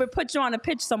if it puts you on a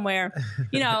pitch somewhere.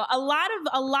 A lot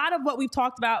of what we've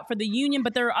talked about for the Union,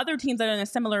 but there are other teams that are in a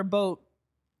similar boat,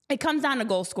 it comes down to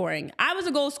goal scoring. I was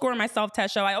a goal scorer myself,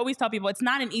 Tesho. I always tell people it's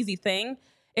not an easy thing.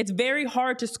 It's very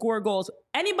hard to score goals.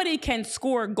 Anybody can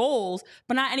score goals,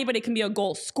 but not anybody can be a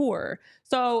goal scorer.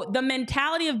 So the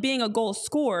mentality of being a goal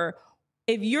scorer,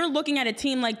 if you're looking at a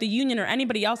team like the Union or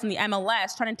anybody else in the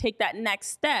MLS trying to take that next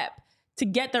step to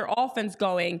get their offense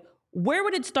going, where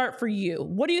would it start for you?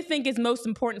 What do you think is most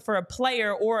important for a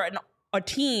player or a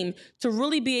team to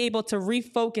really be able to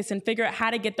refocus and figure out how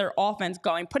to get their offense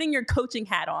going, putting your coaching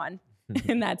hat on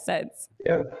in that sense?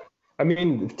 Yeah. I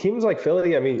mean, teams like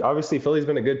Philly, I mean, obviously Philly's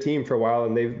been a good team for a while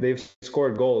and they've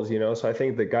scored goals, so I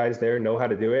think the guys there know how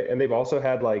to do it. And they've also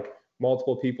had like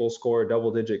multiple people score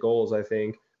double-digit goals, I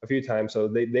think, a few times. So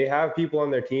they have people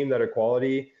on their team that are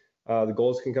quality. The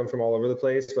goals can come from all over the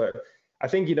place. But I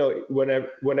think,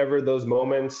 whenever those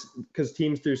moments, because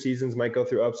teams through seasons might go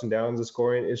through ups and downs of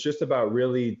scoring, it's just about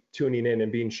really tuning in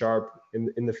and being sharp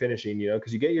in the finishing,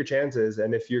 because you get your chances.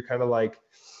 And if you're kind of like,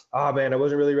 oh man, I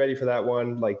wasn't really ready for that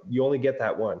one. Like you only get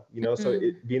that one, so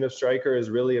being a striker is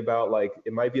really about like,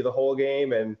 it might be the whole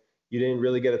game and you didn't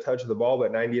really get a touch of the ball,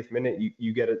 but 90th minute,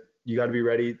 you get it, you got to be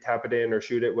ready, tap it in or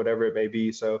shoot it, whatever it may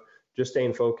be. So just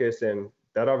staying focused. And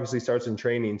that obviously starts in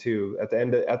training too. At the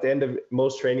end of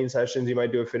most training sessions, you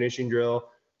might do a finishing drill.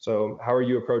 So how are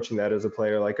you approaching that as a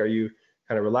player? Like, are you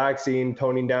kind of relaxing,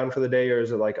 toning down for the day? Or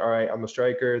is it like, all right, I'm a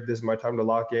striker, this is my time to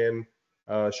lock in,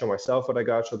 show myself what I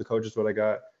got, show the coaches what I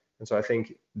got. And so I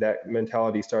think that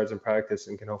mentality starts in practice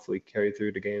and can hopefully carry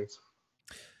through to games.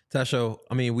 Tesho,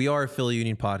 I mean, we are a Philly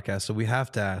Union podcast, so we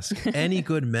have to ask, any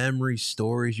good memory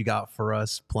stories you got for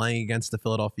us playing against the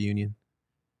Philadelphia Union?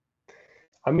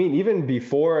 I mean, even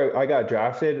before I got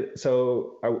drafted,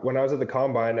 so when I was at the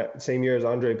Combine, same year as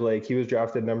Andre Blake, he was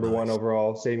drafted number 1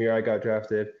 overall, same year I got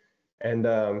drafted. And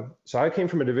so I came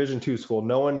from a Division II school.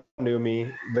 No one knew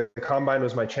me. The Combine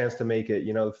was my chance to make it.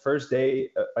 The first day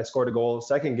I scored a goal.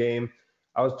 Second game,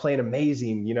 I was playing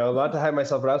amazing. Not to hype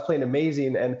myself, but I was playing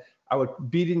amazing. And I was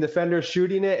beating defenders,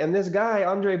 shooting it. And this guy,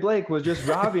 Andre Blake, was just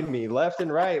robbing me left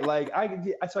and right. Like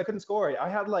so I couldn't score. I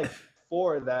had like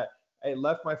 4 that I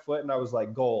left my foot and I was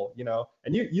like, goal,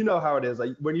 And you know how it is.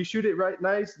 Like when you shoot it right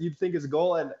nice, you'd think it's a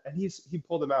goal. And he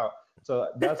pulled them out. So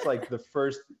that's like the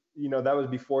first, that was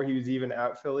before he was even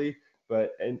at Philly.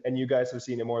 But and you guys have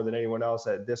seen it more than anyone else,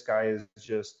 that this guy is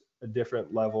just a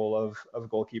different level of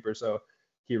goalkeeper. So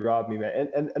he robbed me, man.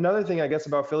 And another thing I guess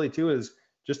about Philly too is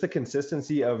just the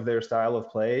consistency of their style of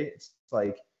play. It's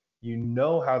like,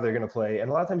 how they're going to play. And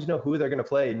a lot of times who they're going to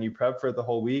play and you prep for it the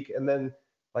whole week. And then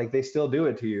like they still do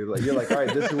it to you. Like you're like, all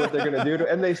right, this is what they're going to do.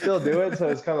 And they still do it. So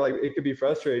it's kind of like, it could be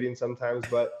frustrating sometimes,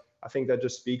 but I think that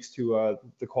just speaks to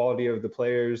the quality of the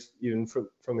players, even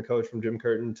from the coach, from Jim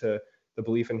Curtin, to the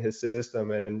belief in his system,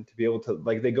 and to be able to,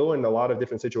 like, they go in a lot of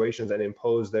different situations and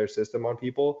impose their system on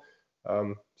people.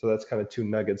 So that's kind of 2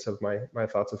 nuggets of my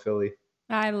thoughts of Philly.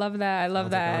 I love that. I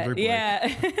love that.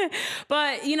 Yeah.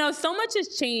 But, so much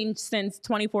has changed since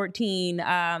 2014.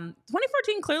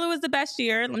 2014 clearly was the best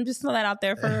year. Let me just throw that out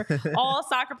there for all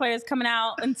soccer players coming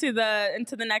out into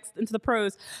the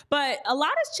pros. But a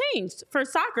lot has changed for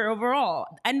soccer overall.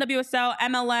 NWSL,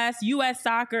 MLS, US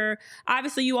soccer.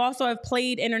 Obviously, you also have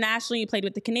played internationally. You played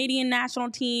with the Canadian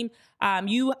national team.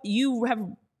 You have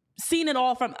seen it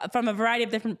all from a variety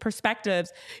of different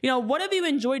perspectives. What have you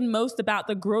enjoyed most about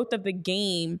the growth of the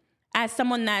game as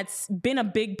someone that's been a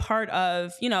big part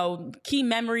of, key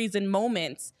memories and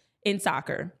moments in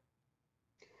soccer?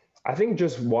 I think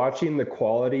just watching the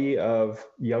quality of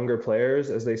younger players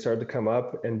as they start to come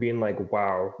up and being like,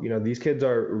 wow, these kids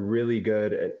are really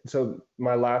good. So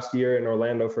my last year in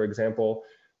Orlando, for example,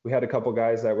 we had a couple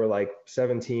guys that were like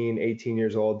 17, 18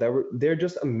 years old they're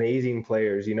just amazing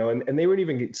players, and they weren't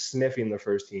even sniffing the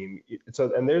first team.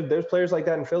 So, and there's players like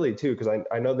that in Philly too, because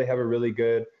I know they have a really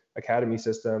good academy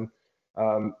system.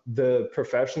 The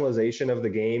professionalization of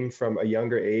the game from a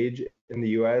younger age in the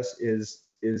US is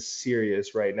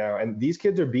serious right now. And these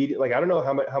kids are beating, like, I don't know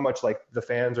how much like the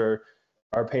fans are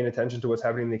paying attention to what's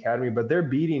happening in the academy, but they're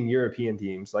beating European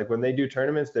teams. Like when they do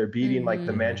tournaments, they're beating like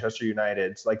the Manchester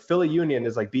Uniteds. Like Philly Union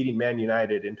is like beating Man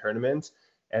United in tournaments,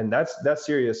 and that's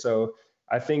serious. So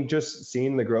I think just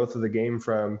seeing the growth of the game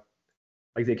from,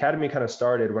 like, the academy kind of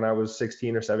started when I was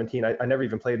 16 or 17. I never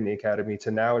even played in the academy,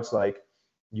 to now it's like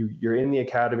you're in the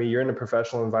academy, you're in a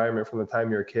professional environment from the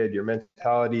time you're a kid. Your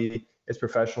mentality is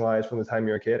professionalized from the time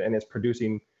you're a kid, and it's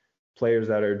producing players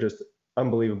that are just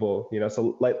unbelievable.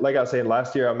 So like I was saying,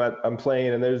 last year I'm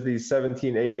playing and there's these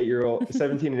 17 and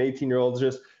 18 year olds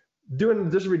just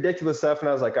doing just ridiculous stuff, and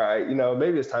I was like, all right,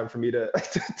 maybe it's time for me to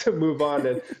to move on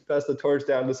and pass the torch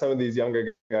down to some of these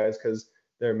younger guys, because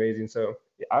they're amazing. So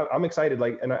I'm excited.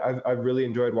 Like, and I've really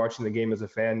enjoyed watching the game as a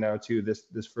fan now too.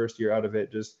 This first year out of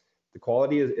it, just the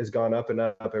quality has gone up and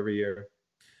up every year.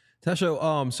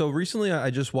 Tesho, so recently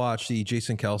I just watched the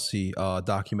Jason Kelsey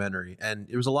documentary, and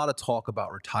there was a lot of talk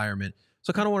about retirement.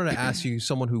 So I kind of wanted to ask you,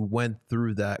 someone who went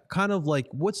through that, kind of like,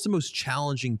 what's the most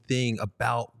challenging thing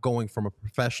about going from a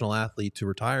professional athlete to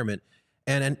retirement,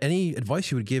 and any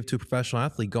advice you would give to a professional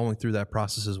athlete going through that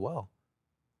process as well?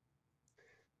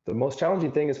 The most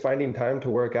challenging thing is finding time to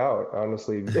work out,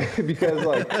 honestly, because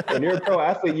like when you're a pro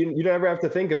athlete, you never have to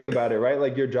think about it, right?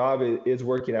 Like your job is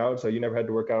working out, so you never had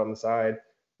to work out on the side.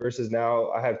 Versus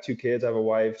now, I have 2 kids, I have a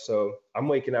wife, so I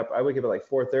wake up at like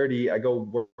 4:30. I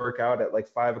go work out at like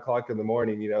 5 o'clock in the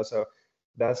morning, So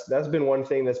that's been one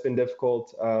thing that's been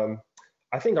difficult.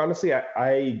 I think honestly,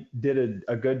 I did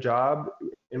a good job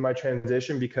in my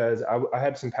transition because I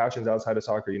had some passions outside of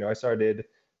soccer. I started.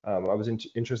 I was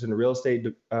interested in real estate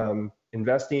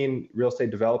investing, real estate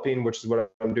developing, which is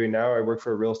what I'm doing now. I work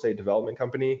for a real estate development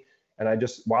company, and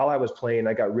while I was playing,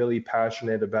 I got really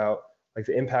passionate about like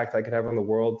the impact I could have on the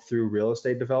world through real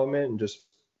estate development and just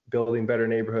building better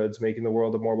neighborhoods, making the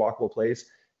world a more walkable place.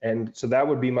 And so that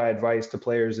would be my advice to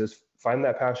players: is find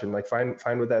that passion, like find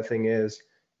what that thing is.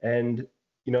 And,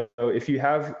 if you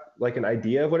have like an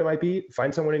idea of what it might be,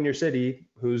 find someone in your city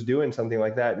who's doing something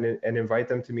like that and invite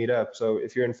them to meet up. So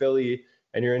if you're in Philly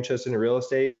and you're interested in real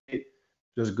estate,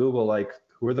 just Google like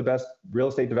who are the best real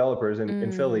estate developers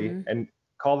in Philly and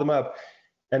call them up.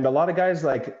 And a lot of guys,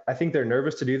 like, I think they're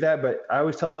nervous to do that, but I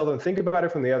always tell them, think about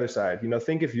it from the other side.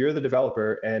 Think if you're the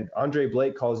developer and Andre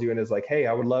Blake calls you and is like, hey,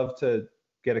 I would love to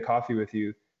get a coffee with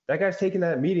you. That guy's taking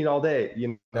that meeting all day,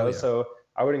 Oh, yeah. So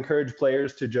I would encourage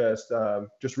players to just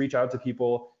reach out to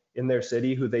people in their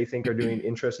city who they think are doing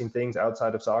interesting things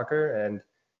outside of soccer and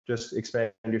just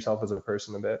expand yourself as a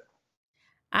person a bit.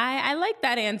 I like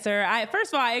that answer.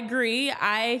 First of all, I agree.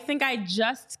 I think I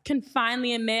just can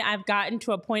finally admit I've gotten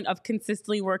to a point of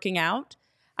consistently working out.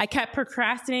 I kept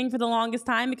procrastinating for the longest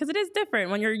time because it is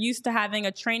different when you're used to having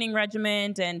a training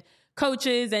regimen and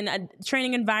coaches and a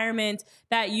training environment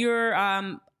that you're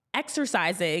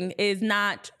exercising is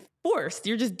not forced.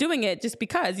 You're just doing it just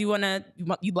because you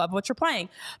love what you're playing.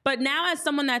 But now, as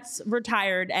someone that's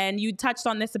retired, and you touched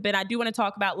on this a bit, I do want to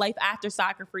talk about life after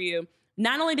soccer for you.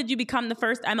 Not only did you become the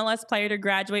first MLS player to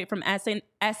graduate from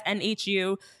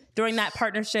SNHU during that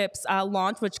partnership's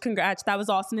launch, which congrats, that was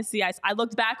awesome to see. I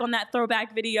looked back on that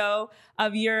throwback video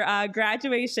of your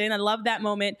graduation. I love that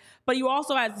moment. But you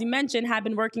also, as you mentioned, have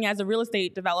been working as a real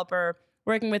estate developer,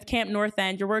 working with Camp North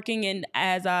End. You're working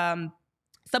as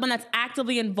someone that's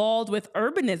actively involved with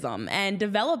urbanism and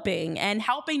developing and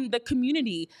helping the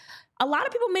community. A lot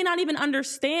of people may not even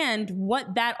understand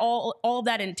what that all of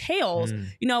that entails.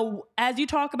 As you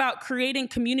talk about creating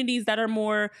communities that are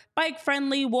more bike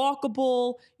friendly,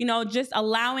 walkable, just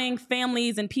allowing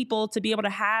families and people to be able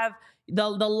to have the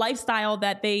lifestyle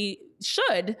that they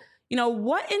should.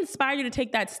 What inspired you to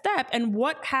take that step, and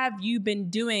what have you been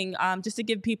doing just to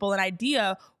give people an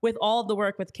idea with all of the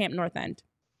work with Camp North End?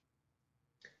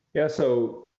 Yeah,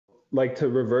 so like to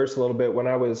reverse a little bit, when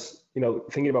I was,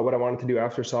 thinking about what I wanted to do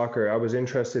after soccer, I was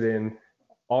interested in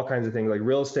all kinds of things like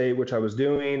real estate, which I was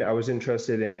doing. I was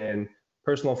interested in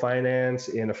personal finance,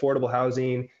 in affordable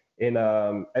housing, in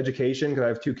education, because I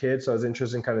have 2 kids. So I was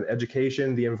interested in kind of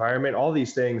education, the environment, all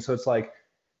these things. So it's like,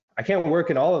 I can't work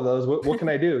in all of those. What can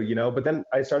I do? But then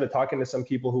I started talking to some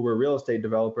people who were real estate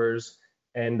developers,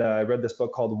 and I read this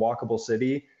book called Walkable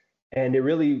City. And it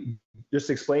really just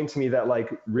explained to me that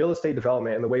like real estate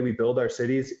development and the way we build our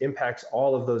cities impacts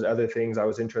all of those other things I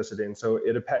was interested in. So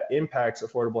it impacts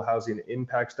affordable housing, it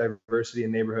impacts diversity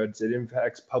in neighborhoods, it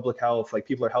impacts public health, like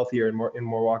people are healthier in more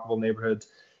walkable neighborhoods.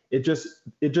 It just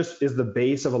is the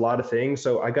base of a lot of things.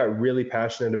 So I got really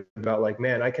passionate about like,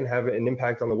 man, I can have an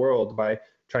impact on the world by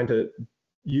trying to,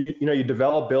 you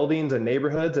develop buildings and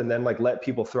neighborhoods and then like let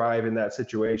people thrive in that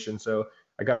situation. So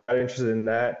I got interested in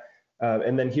that.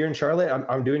 And then here in Charlotte,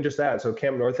 I'm doing just that. So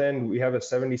Camp North End, we have a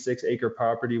 76-acre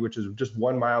property, which is just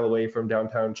 1 mile away from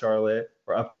downtown Charlotte,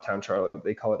 or uptown Charlotte.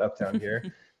 They call it uptown here.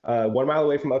 1 mile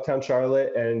away from uptown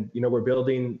Charlotte. And, we're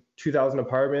building 2,000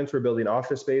 apartments. We're building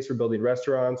office space. We're building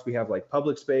restaurants. We have like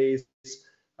public space.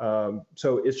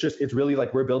 So it's really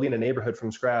like we're building a neighborhood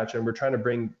from scratch, and we're trying to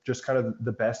bring just kind of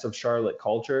the best of Charlotte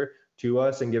culture to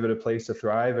us and give it a place to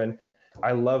thrive. And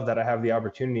I love that I have the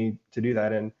opportunity to do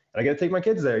that. And I get to take my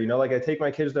kids there, like I take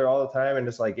my kids there all the time, and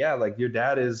it's like, yeah, like your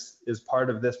dad is part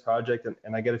of this project,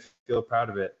 and I get to feel proud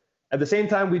of it. At the same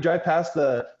time, we drive past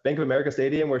the Bank of America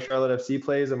Stadium where Charlotte FC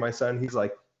plays, and my son, he's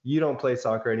like, you don't play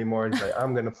soccer anymore. And he's like,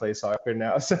 I'm going to play soccer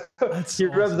now. So he rubs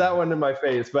awesome. that one in my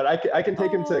face, but I can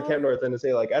take him to Camp North and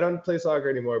say like, I don't play soccer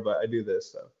anymore, but I do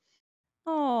this. So.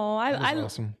 Oh,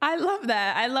 Awesome. I love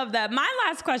that. I love that. My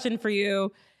last question for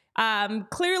you,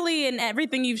 clearly in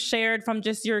everything you've shared from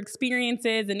just your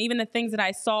experiences and even the things that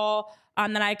I saw,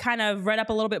 that I kind of read up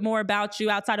a little bit more about you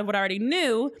outside of what I already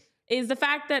knew, is the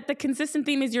fact that the consistent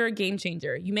theme is you're a game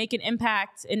changer. You make an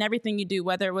impact in everything you do,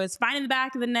 whether it was finding the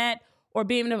back of the net or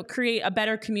being able to create a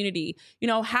better community. You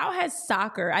know, how has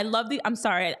soccer, I'm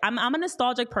a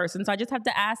nostalgic person, so I just have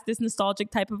to ask this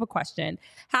nostalgic type of a question.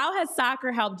 How has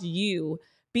soccer helped you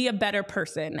be a better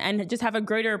person and just have a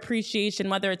greater appreciation,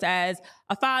 whether it's as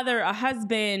a father, a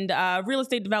husband, a real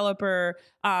estate developer,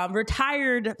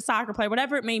 retired soccer player,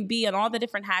 whatever it may be, and all the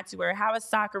different hats you wear? How has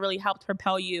soccer really helped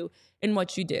propel you in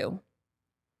what you do?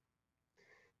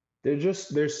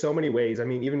 There's so many ways. I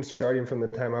mean, even starting from the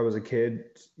time I was a kid,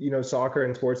 you know, soccer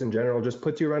and sports in general just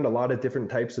puts you around a lot of different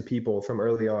types of people from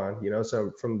early on, you know.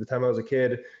 So from the time I was a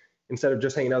kid, instead of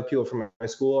just hanging out with people from my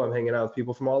school, I'm hanging out with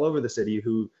people from all over the city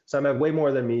who some have way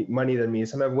more than me, money than me,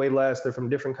 some have way less. They're from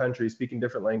different countries, speaking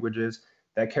different languages.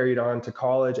 That carried on to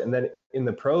college, and then in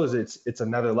the pros, it's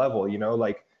another level. You know,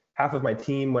 like half of my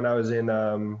team when I was in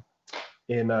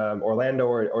Orlando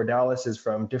or Dallas is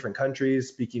from different countries,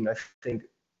 speaking I think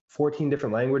 14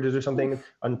 different languages or something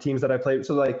on teams that I played.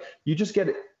 So like you just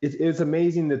get it's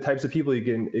amazing the types of people you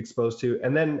get exposed to.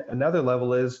 And then another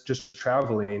level is just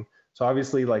traveling. So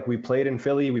obviously like we played in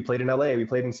Philly, we played in LA, we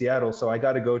played in Seattle. So I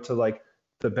got to go to like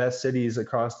the best cities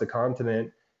across the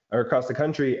continent or across the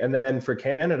country. And then for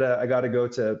Canada, I got to go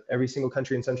to every single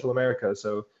country in Central America.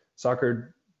 So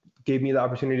soccer gave me the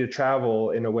opportunity to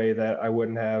travel in a way that I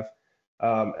wouldn't have.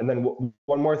 And then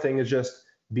one more thing is just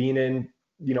being in,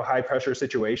 you know, high pressure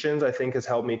situations, I think has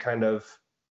helped me kind of,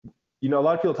 you know, a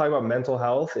lot of people talk about mental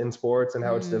health in sports and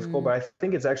how it's difficult, but I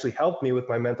think it's actually helped me with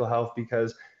my mental health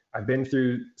because I've been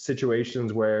through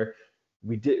situations where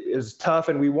it was tough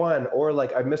and we won, or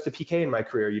like I missed a PK in my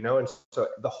career, you know, and so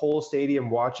the whole stadium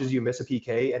watches you miss a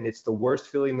PK and it's the worst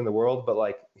feeling in the world, but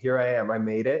like, here I am, I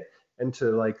made it. And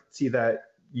to like see that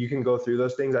you can go through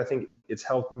those things, I think it's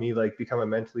helped me like become a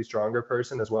mentally stronger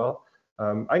person as well.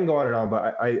 I can go on and on,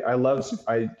 but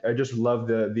I just love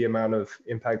the amount of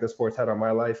impact that sports had on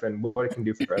my life and what it can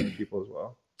do for other people as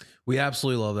well. We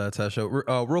absolutely love that, Tesho.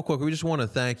 Real quick, we just want to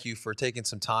thank you for taking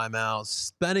some time out,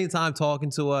 spending time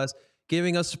talking to us,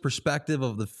 giving us a perspective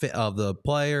of the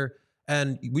player.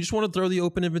 And we just want to throw the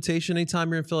open invitation. Anytime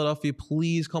you're in Philadelphia,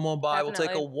 please come on by. Definitely. We'll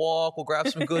take a walk. We'll grab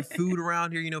some good food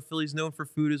around here. You know, Philly's known for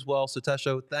food as well. So,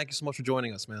 Tesho, thank you so much for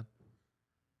joining us, man.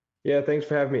 Yeah, thanks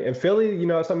for having me. And Philly, you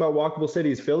know, I was talking about walkable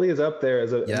cities. Philly is up there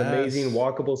as an amazing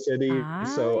walkable city.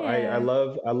 So yeah. I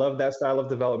love that style of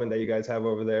development that you guys have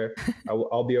over there.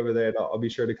 I'll be over there and I'll be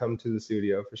sure to come to the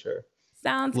studio for sure.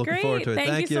 Sounds Looking great. Forward to it.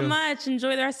 Thank you so much.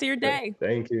 Enjoy the rest of your day.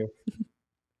 Thank you.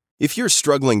 If you're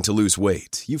struggling to lose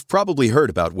weight, you've probably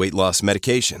heard about weight loss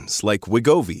medications like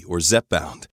Wegovy or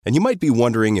Zepbound, and you might be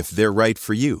wondering if they're right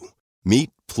for you. Meet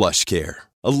PlushCare,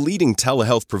 a leading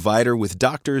telehealth provider with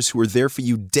doctors who are there for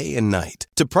you day and night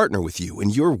to partner with you in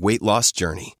your weight loss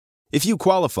journey. If you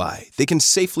qualify, they can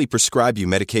safely prescribe you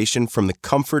medication from the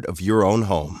comfort of your own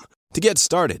home. To get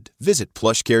started, visit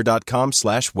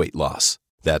plushcare.com/weightloss.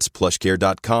 That's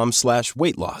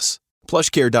plushcare.com/weightloss.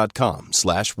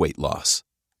 plushcare.com/weightloss.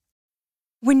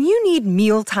 When you need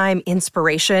mealtime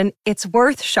inspiration, it's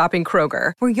worth shopping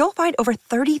Kroger, where you'll find over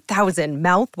 30,000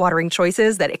 mouth-watering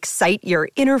choices that excite your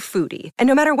inner foodie. And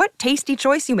no matter what tasty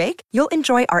choice you make, you'll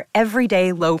enjoy our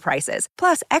everyday low prices,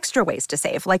 plus extra ways to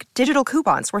save, like digital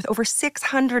coupons worth over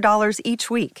 $600 each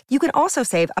week. You can also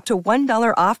save up to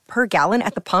 $1 off per gallon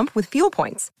at the pump with fuel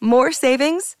points. More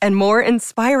savings and more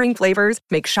inspiring flavors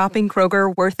make shopping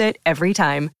Kroger worth it every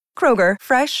time. Kroger,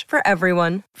 fresh for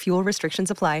everyone. Fuel restrictions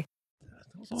apply.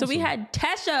 Awesome. So we had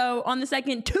Tesho on the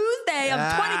second Tuesday of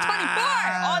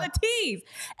 2024, all the T's.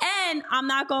 And I'm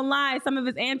not going to lie, some of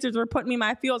his answers were putting me in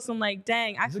my feels. So I'm like,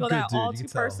 dang, I feel that all too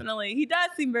personally. He does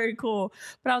seem very cool.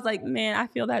 But I was like, man, I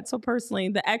feel that so personally.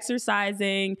 The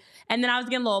exercising. And then I was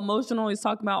getting a little emotional. He was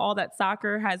talking about all that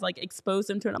soccer has like exposed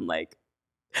him to it. And I'm like,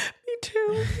 me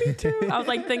too. I was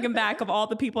like thinking back of all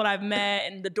the people that I've met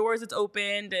and the doors it's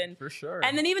opened. And for sure.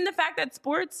 And then even the fact that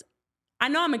sports, I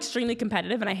know I'm extremely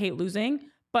competitive and I hate losing,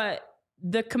 but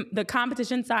the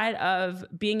competition side of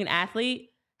being an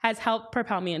athlete has helped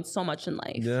propel me in so much in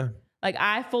life. Yeah. Like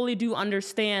I fully do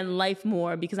understand life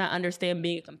more because I understand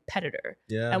being a competitor.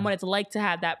 Yeah. And what it's like to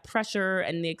have that pressure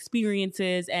and the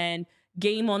experiences and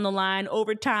game on the line,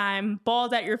 overtime,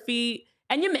 balls at your feet,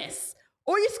 and you miss.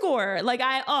 or you score. Like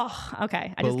I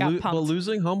just got pumped. But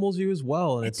losing humbles you as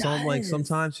well. And it's like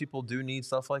sometimes people do need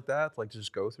stuff like that, like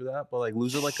just go through that. But like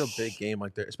losing like a big game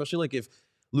like that, especially like if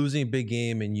losing a big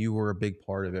game and you were a big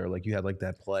part of it, or like you had like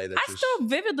that play that I still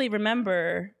vividly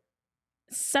remember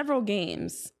several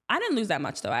games. I didn't lose that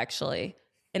much though, actually,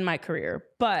 in my career.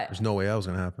 But there's no way that was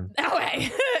gonna happen. No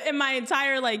way. In my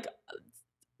entire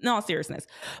in all seriousness.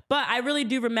 But I really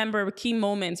do remember key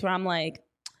moments where I'm like,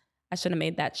 I should have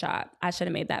made that shot. I should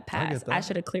have made that pass. I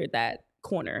should have cleared that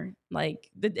corner. Like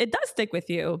it does stick with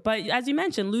you. But as you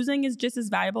mentioned, losing is just as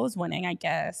valuable as winning, I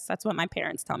guess. That's what my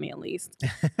parents tell me, at least.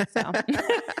 So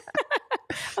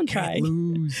I'm trying.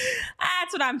 Lose.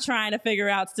 That's what I'm trying to figure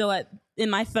out still in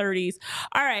my 30s.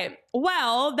 All right.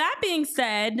 Well, that being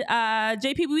said,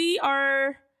 JP, we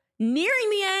are nearing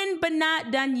the end, but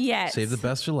not done yet. Save the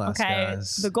best for last,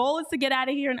 guys. The goal is to get out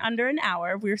of here in under an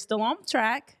hour. We're still on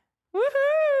track.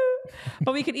 Woohoo!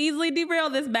 But we could easily derail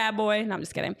this bad boy. No, I'm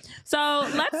just kidding. So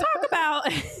let's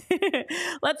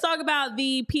talk about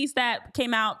the piece that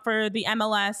came out for the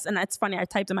MLS. And that's funny. I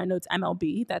typed in my notes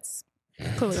MLB. That's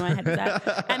clearly my head is at.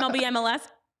 MLB MLS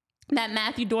that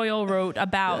Matthew Doyle wrote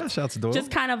about just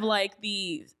kind of like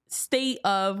the state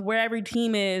of where every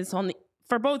team is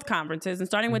for both conferences, and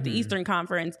starting with the Eastern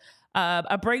Conference,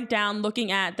 a breakdown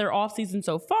looking at their offseason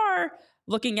so far,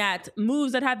 looking at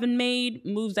moves that have been made,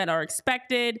 moves that are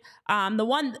expected. The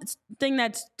one thing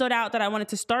that stood out that I wanted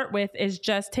to start with is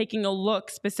just taking a look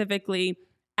specifically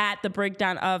at the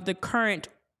breakdown of the current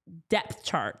depth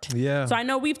chart. Yeah. So I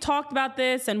know we've talked about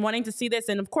this and wanting to see this,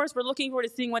 and of course we're looking forward to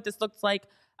seeing what this looks like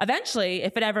eventually,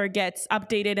 if it ever gets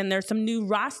updated and there's some new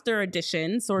roster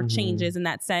additions or changes in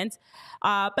that sense.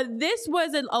 But this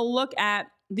was a look at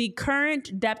the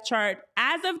current depth chart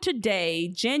as of today,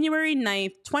 January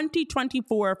 9th,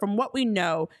 2024, from what we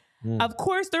know. Of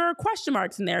course, there are question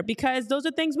marks in there because those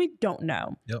are things we don't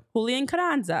know. Yep. Julian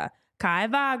Carranza, Kai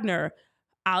Wagner,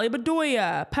 Ali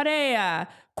Bedoya, Pereira,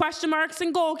 question marks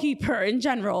and goalkeeper in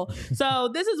general. So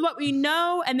this is what we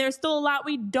know, and there's still a lot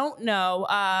we don't know.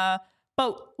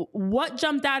 But what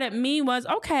jumped out at me was,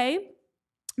 okay,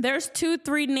 there's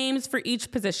 2-3 names for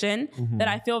each position that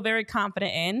I feel very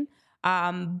confident in.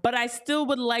 But I still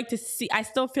would like to see, I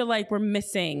still feel like we're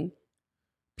missing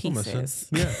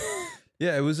pieces.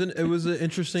 Yeah, it was an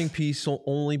interesting piece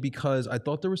only because I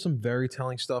thought there was some very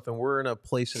telling stuff, and we're in a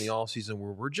place in the off season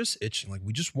where we're just itching. Like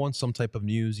we just want some type of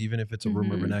news, even if it's a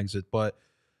rumor of an exit. But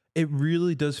it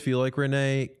really does feel like,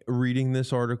 Renee, reading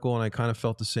this article, and I kind of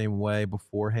felt the same way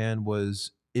beforehand,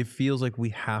 was it feels like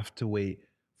we have to wait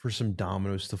for some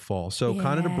dominoes to fall. So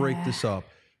kind of to break this up.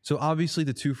 So obviously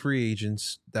the 2 free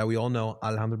agents that we all know,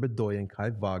 Alejandro Bedoya and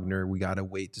Kai Wagner, we got to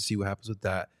wait to see what happens with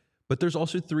that. But there's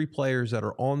also 3 players that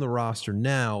are on the roster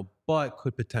now, but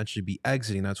could potentially be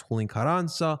exiting. That's Julian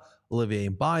Carranza, Olivier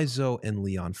Mbaizo, and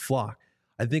Leon Flock.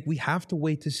 I think we have to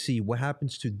wait to see what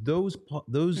happens to those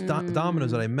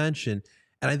dominoes that I mentioned.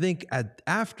 And I think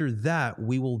after that,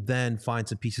 we will then find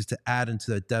some pieces to add into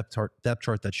the depth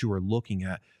chart that you are looking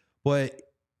at. But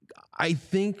I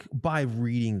think by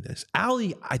reading this,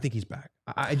 Ali, I think he's back.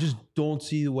 I just don't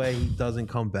see the way he doesn't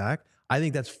come back. I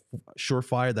think that's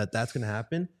surefire that's going to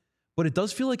happen. But it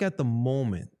does feel like at the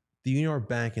moment, the Union are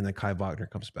banking that Kai Wagner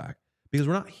comes back because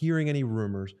we're not hearing any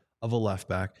rumors of a left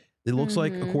back. It looks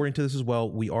like, according to this as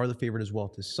well, we are the favorite as well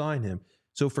to sign him.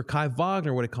 So for Kai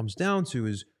Wagner, what it comes down to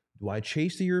is, do I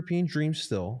chase the European dream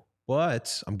still?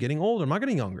 But I'm getting older. I'm not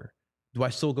getting younger. Do I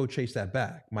still go chase that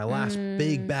bag? My last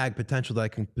big bag potential that I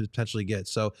can potentially get.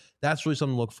 So that's really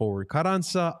something to look forward.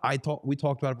 Carranza, we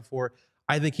talked about it before.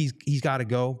 I think he's got to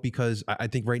go because I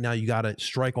think right now you got to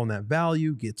strike on that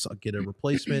value, get a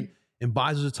replacement. And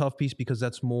Mbaizo's a tough piece because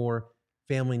that's more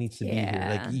family needs to be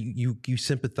here. Like you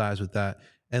sympathize with that.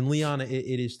 And Leon,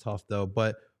 it is tough though.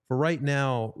 But for right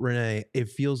now, Renee, it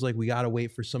feels like we got to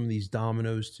wait for some of these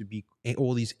dominoes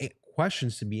all these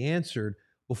questions to be answered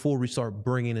before we start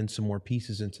bringing in some more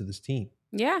pieces into this team.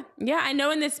 Yeah. I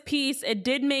know in this piece, it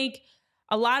did make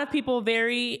a lot of people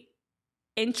very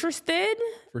interested,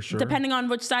 for sure, depending on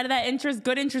which side of that interest,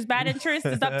 good interest, bad interest,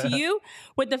 is up to you,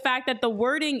 with the fact that the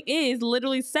wording is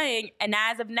literally saying, and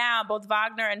as of now, both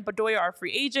Wagner and Bedoya are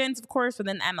free agents, of course,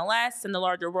 within MLS and the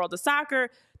larger world of soccer.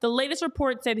 The latest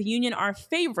reports say the Union are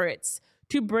favorites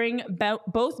to bring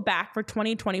both back for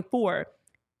 2024.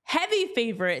 Heavy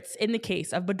favorites in the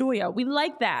case of Bedoya. We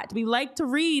like that. We like to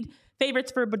read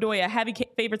favorites for Bedoya, heavy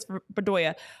favorites for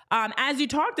Bedoya. As you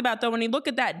talked about, though, when you look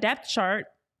at that depth chart,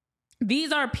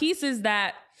 these are pieces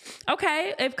that,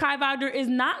 okay, if Kai Wagner is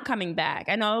not coming back,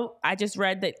 I know I just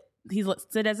read that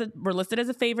we're listed as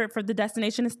a favorite for the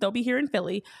destination to still be here in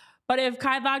Philly. But if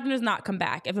Kai Wagner does not come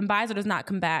back, if Mbaizo does not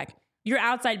come back, your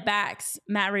outside backs,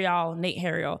 Matt Harriel, Nate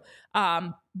Harriel,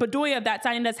 Bedoya, if that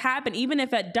signing does happen, even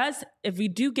if we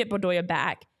do get Bedoya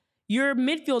back, your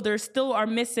midfielders still are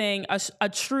missing a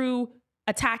true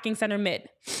attacking center mid.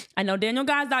 I know Daniel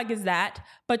Gazdag is that,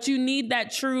 but you need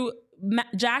that true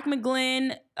Jack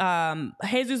McGlynn,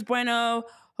 Jesus Bueno,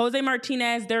 Jose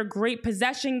Martinez. They're great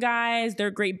possession guys.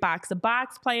 They're great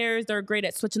box-to-box players. They're great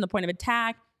at switching the point of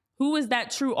attack. Who is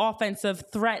that true offensive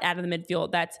threat out of the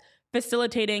midfield that's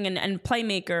facilitating and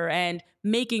playmaker and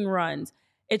making runs?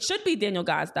 It should be Daniel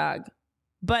Gazdag,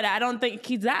 but I don't think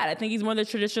he's that. I think he's more the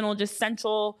traditional, just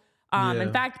central.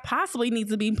 In fact, possibly needs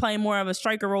to be playing more of a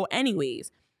striker role anyways.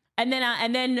 And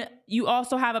then you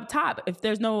also have up top, if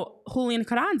there's no Julian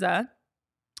Carranza,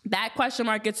 that question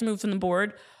mark gets moved from the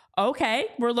board. Okay,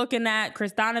 we're looking at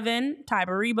Chris Donovan, Ty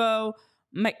Baribo,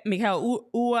 Mikel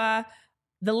Ua.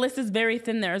 The list is very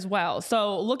thin there as well.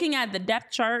 So looking at the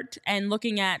depth chart and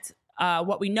looking at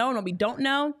what we know and what we don't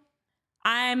know,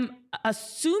 I'm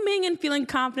assuming and feeling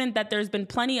confident that there's been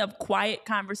plenty of quiet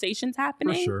conversations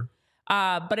happening. For sure.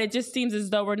 But it just seems as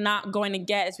though we're not going to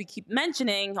get, as we keep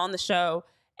mentioning on the show,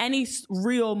 any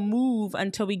real move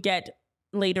until we get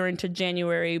later into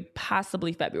January,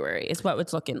 possibly February, is what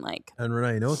it's looking like. And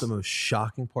Renee, you know what the most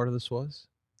shocking part of this was?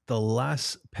 The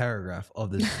last paragraph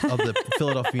of the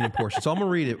Philadelphia Union portion. So I'm going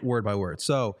to read it word by word.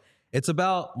 So it's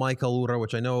about Mikel Ura,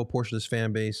 which I know a portion of this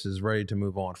fan base is ready to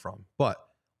move on from. But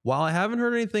while I haven't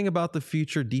heard anything about the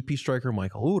future DP striker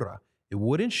Mikel Ura, it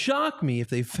wouldn't shock me if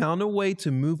they found a way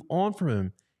to move on from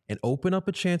him and open up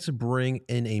a chance to bring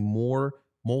in a more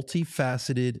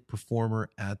multifaceted performer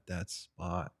at that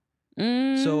spot.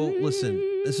 So listen,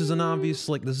 this is an obvious,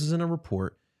 this isn't a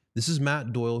report. This is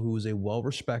Matt Doyle, who is a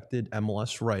well-respected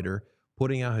MLS writer,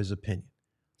 putting out his opinion.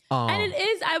 And it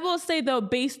is, I will say though,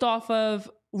 based off of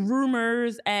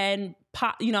rumors and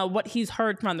what he's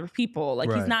heard from other people.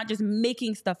 Like he's not just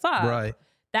making stuff up. Right.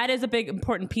 That is a big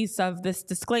important piece of this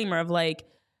disclaimer of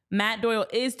Matt Doyle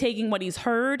is taking what he's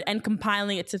heard and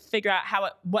compiling it to figure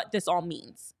out what this all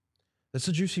means. That's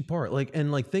the juicy part.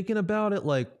 Thinking about it,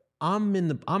 I'm in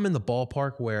the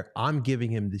ballpark where I'm giving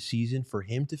him the season for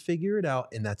him to figure it out,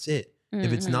 and that's it. Mm-hmm.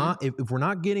 If it's not, if we're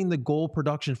not getting the goal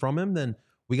production from him, then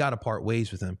we got to part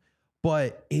ways with him.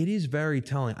 But it is very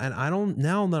telling. And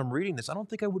now that I'm reading this, I don't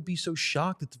think I would be so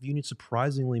shocked if the Union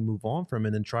surprisingly move on from him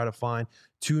and then try to find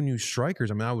two new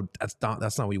strikers. I mean, that's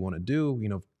not what you want to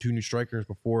do, two new strikers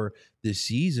before this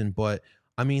season. But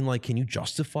I mean, can you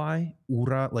justify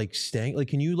Ura staying?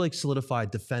 Can you solidify,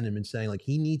 defend him and saying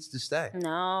he needs to stay?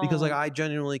 No. Because I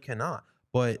genuinely cannot.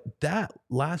 But that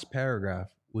last paragraph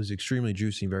was extremely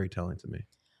juicy and very telling to me.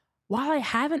 While I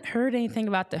haven't heard anything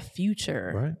about the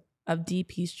future of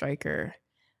DP striker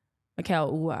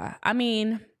Mikel Ua, I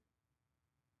mean,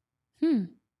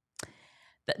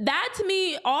 that to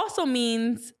me also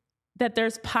means that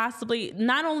there's possibly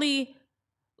not only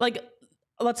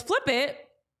let's flip it.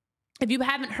 If you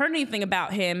haven't heard anything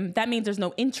about him, that means there's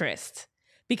no interest.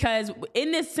 Because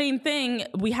in this same thing,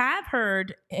 we have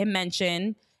heard him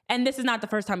mention, and this is not the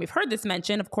first time we've heard this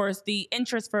mention, of course, the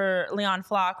interest for Leon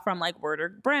Flock from Werder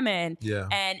Bremen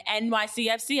and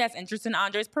NYCFC has interest in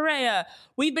Andres Pereira.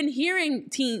 We've been hearing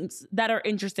teams that are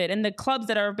interested and the clubs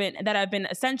that have been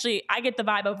essentially, I get the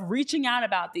vibe of reaching out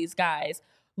about these guys,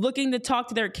 looking to talk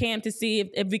to their camp to see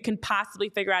if we can possibly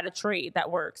figure out a trade that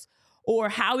works or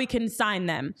how we can sign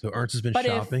them. So Ernst has been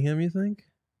shopping him, you think?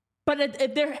 But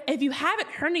if you haven't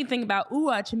heard anything about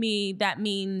Ua, to me, that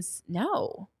means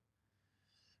no.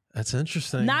 That's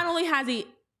interesting. Not only has he,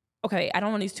 I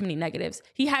don't want to use too many negatives.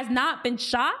 He has not been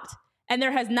shopped and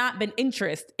there has not been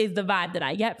interest is the vibe that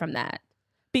I get from that.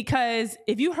 Because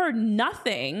if you heard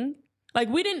nothing,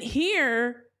 we didn't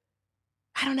hear,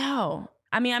 I don't know.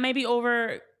 I mean, I may be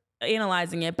over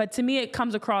analyzing it, but to me, it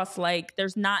comes across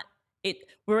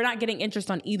we're not getting interest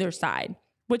on either side,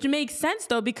 which makes sense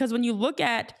though, because when you look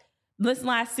at this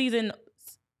last season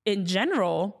in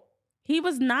general, he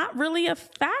was not really a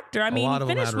factor. I mean, he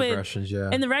finished with,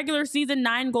 in the regular season,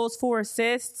 9 goals, 4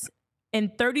 assists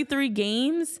in 33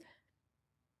 games.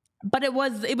 But it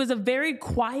was a very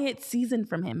quiet season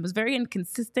from him. It was very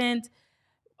inconsistent.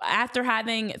 After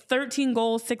having 13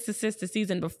 goals, 6 assists the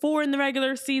season before in the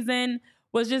regular season,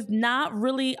 was just not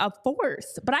really a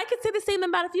force. But I could say the same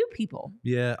about a few people.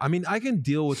 Yeah, I mean, I can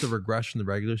deal with the regression in the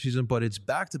regular season, but it's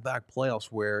back-to-back playoffs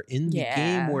where in the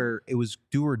game where it was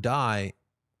do or die,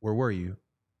 where were you?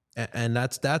 And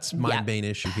that's my main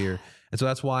issue here. And so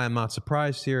that's why I'm not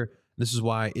surprised here. This is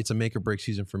why it's a make or break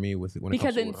season for me when it comes to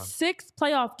because in 6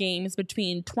 playoff games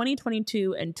between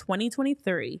 2022 and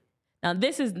 2023. Now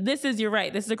this is you're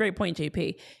right. This is a great point,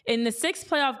 JP. In the 6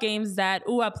 playoff games that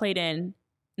Ua played in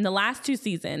the last 2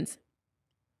 seasons,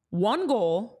 1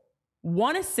 goal,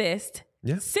 1 assist,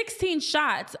 16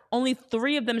 shots, only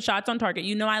 3 of them shots on target.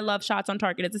 You know I love shots on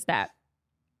target as a stat.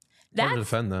 Hard to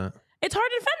defend that. It's hard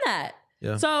to defend that.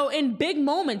 Yeah. So in big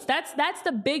moments, that's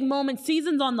the big moment.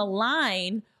 Seasons on the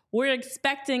line, we're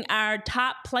expecting our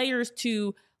top players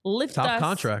to lift top us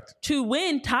contract to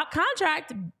win. Top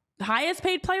contract, highest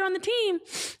paid player on the team.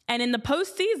 And in the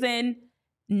postseason,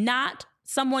 not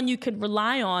someone you could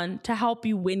rely on to help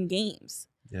you win games.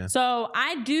 Yeah. So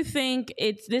I do think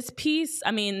it's this piece.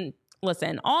 I mean,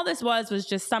 listen, all this was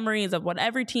just summaries of what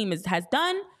every team has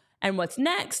done and what's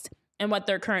next and what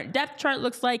their current depth chart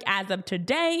looks like as of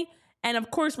today. And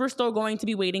of course, we're still going to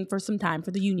be waiting for some time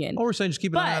for the Union. All we're saying, just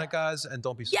keep an eye on it, guys, and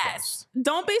don't be surprised. Yes,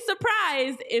 don't be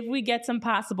surprised if we get some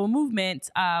possible movement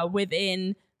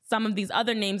within some of these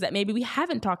other names that maybe we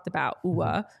haven't talked about.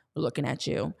 We're looking at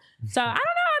you. So I don't know.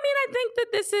 I mean, I think that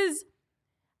this is,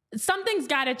 something's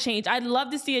got to change. I'd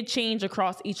love to see a change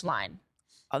across each line.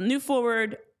 A new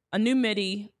forward, a new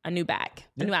midi, a new back,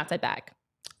 a new outside back.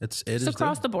 It's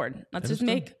across the board. Let's just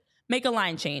make a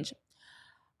line change.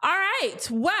 All right.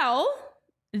 Well,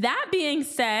 that being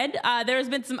said, there's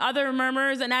been some other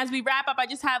murmurs. And as we wrap up, I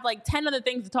just have like 10 other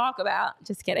things to talk about.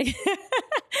 Just kidding.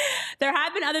 There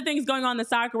have been other things going on in the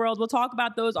soccer world. We'll talk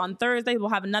about those on Thursday. We'll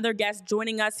have another guest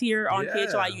joining us here on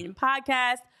PHLY Union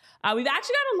Podcast. We've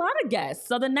actually got a lot of guests.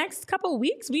 So the next couple of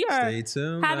weeks, we are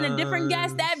having a different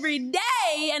guest every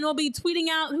day. And we'll be tweeting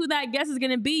out who that guest is going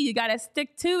to be. You got to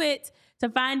stick to it to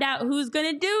find out who's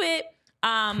going to do it.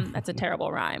 That's a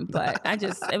terrible rhyme, but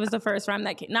it was the first rhyme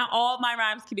that came. Not all of my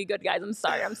rhymes can be good, guys. I'm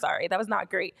sorry. That was not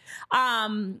great.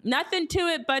 Nothing to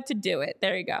it but to do it.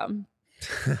 There you go.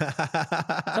 So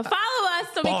follow us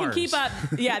so we can keep up.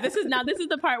 Yeah, this is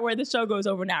the part where the show goes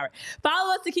over an hour.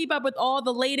 Follow us to keep up with all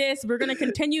the latest. We're going to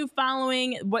continue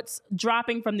following what's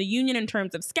dropping from the Union in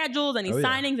terms of schedules, any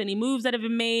signings, any moves that have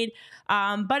been made.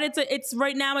 But it's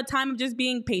right now a time of just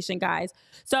being patient, guys.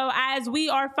 So as we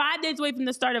are 5 days away from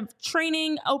the start of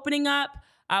training opening up,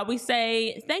 we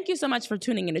say thank you so much for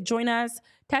tuning in to join us.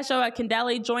 Tesho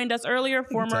Akindele joined us earlier,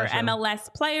 former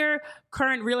MLS player,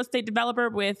 current real estate developer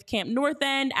with Camp North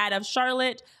End out of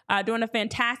Charlotte, doing a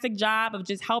fantastic job of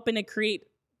just helping to create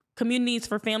communities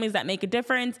for families that make a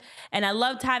difference. And I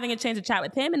loved having a chance to chat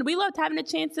with him, and we loved having a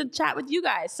chance to chat with you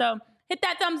guys. So hit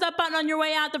that thumbs up button on your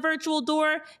way out the virtual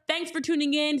door. Thanks for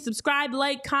tuning in. Subscribe,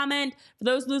 like, comment. For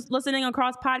those listening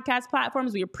across podcast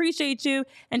platforms, we appreciate you.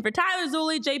 And for Tyler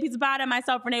Zulli, JP Zapata,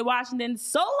 myself, Renee Washington,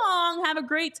 so long. Have a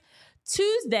great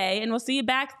Tuesday, and we'll see you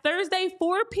back Thursday,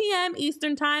 4 p.m.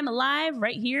 Eastern Time, live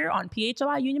right here on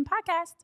PHLY Union Podcast.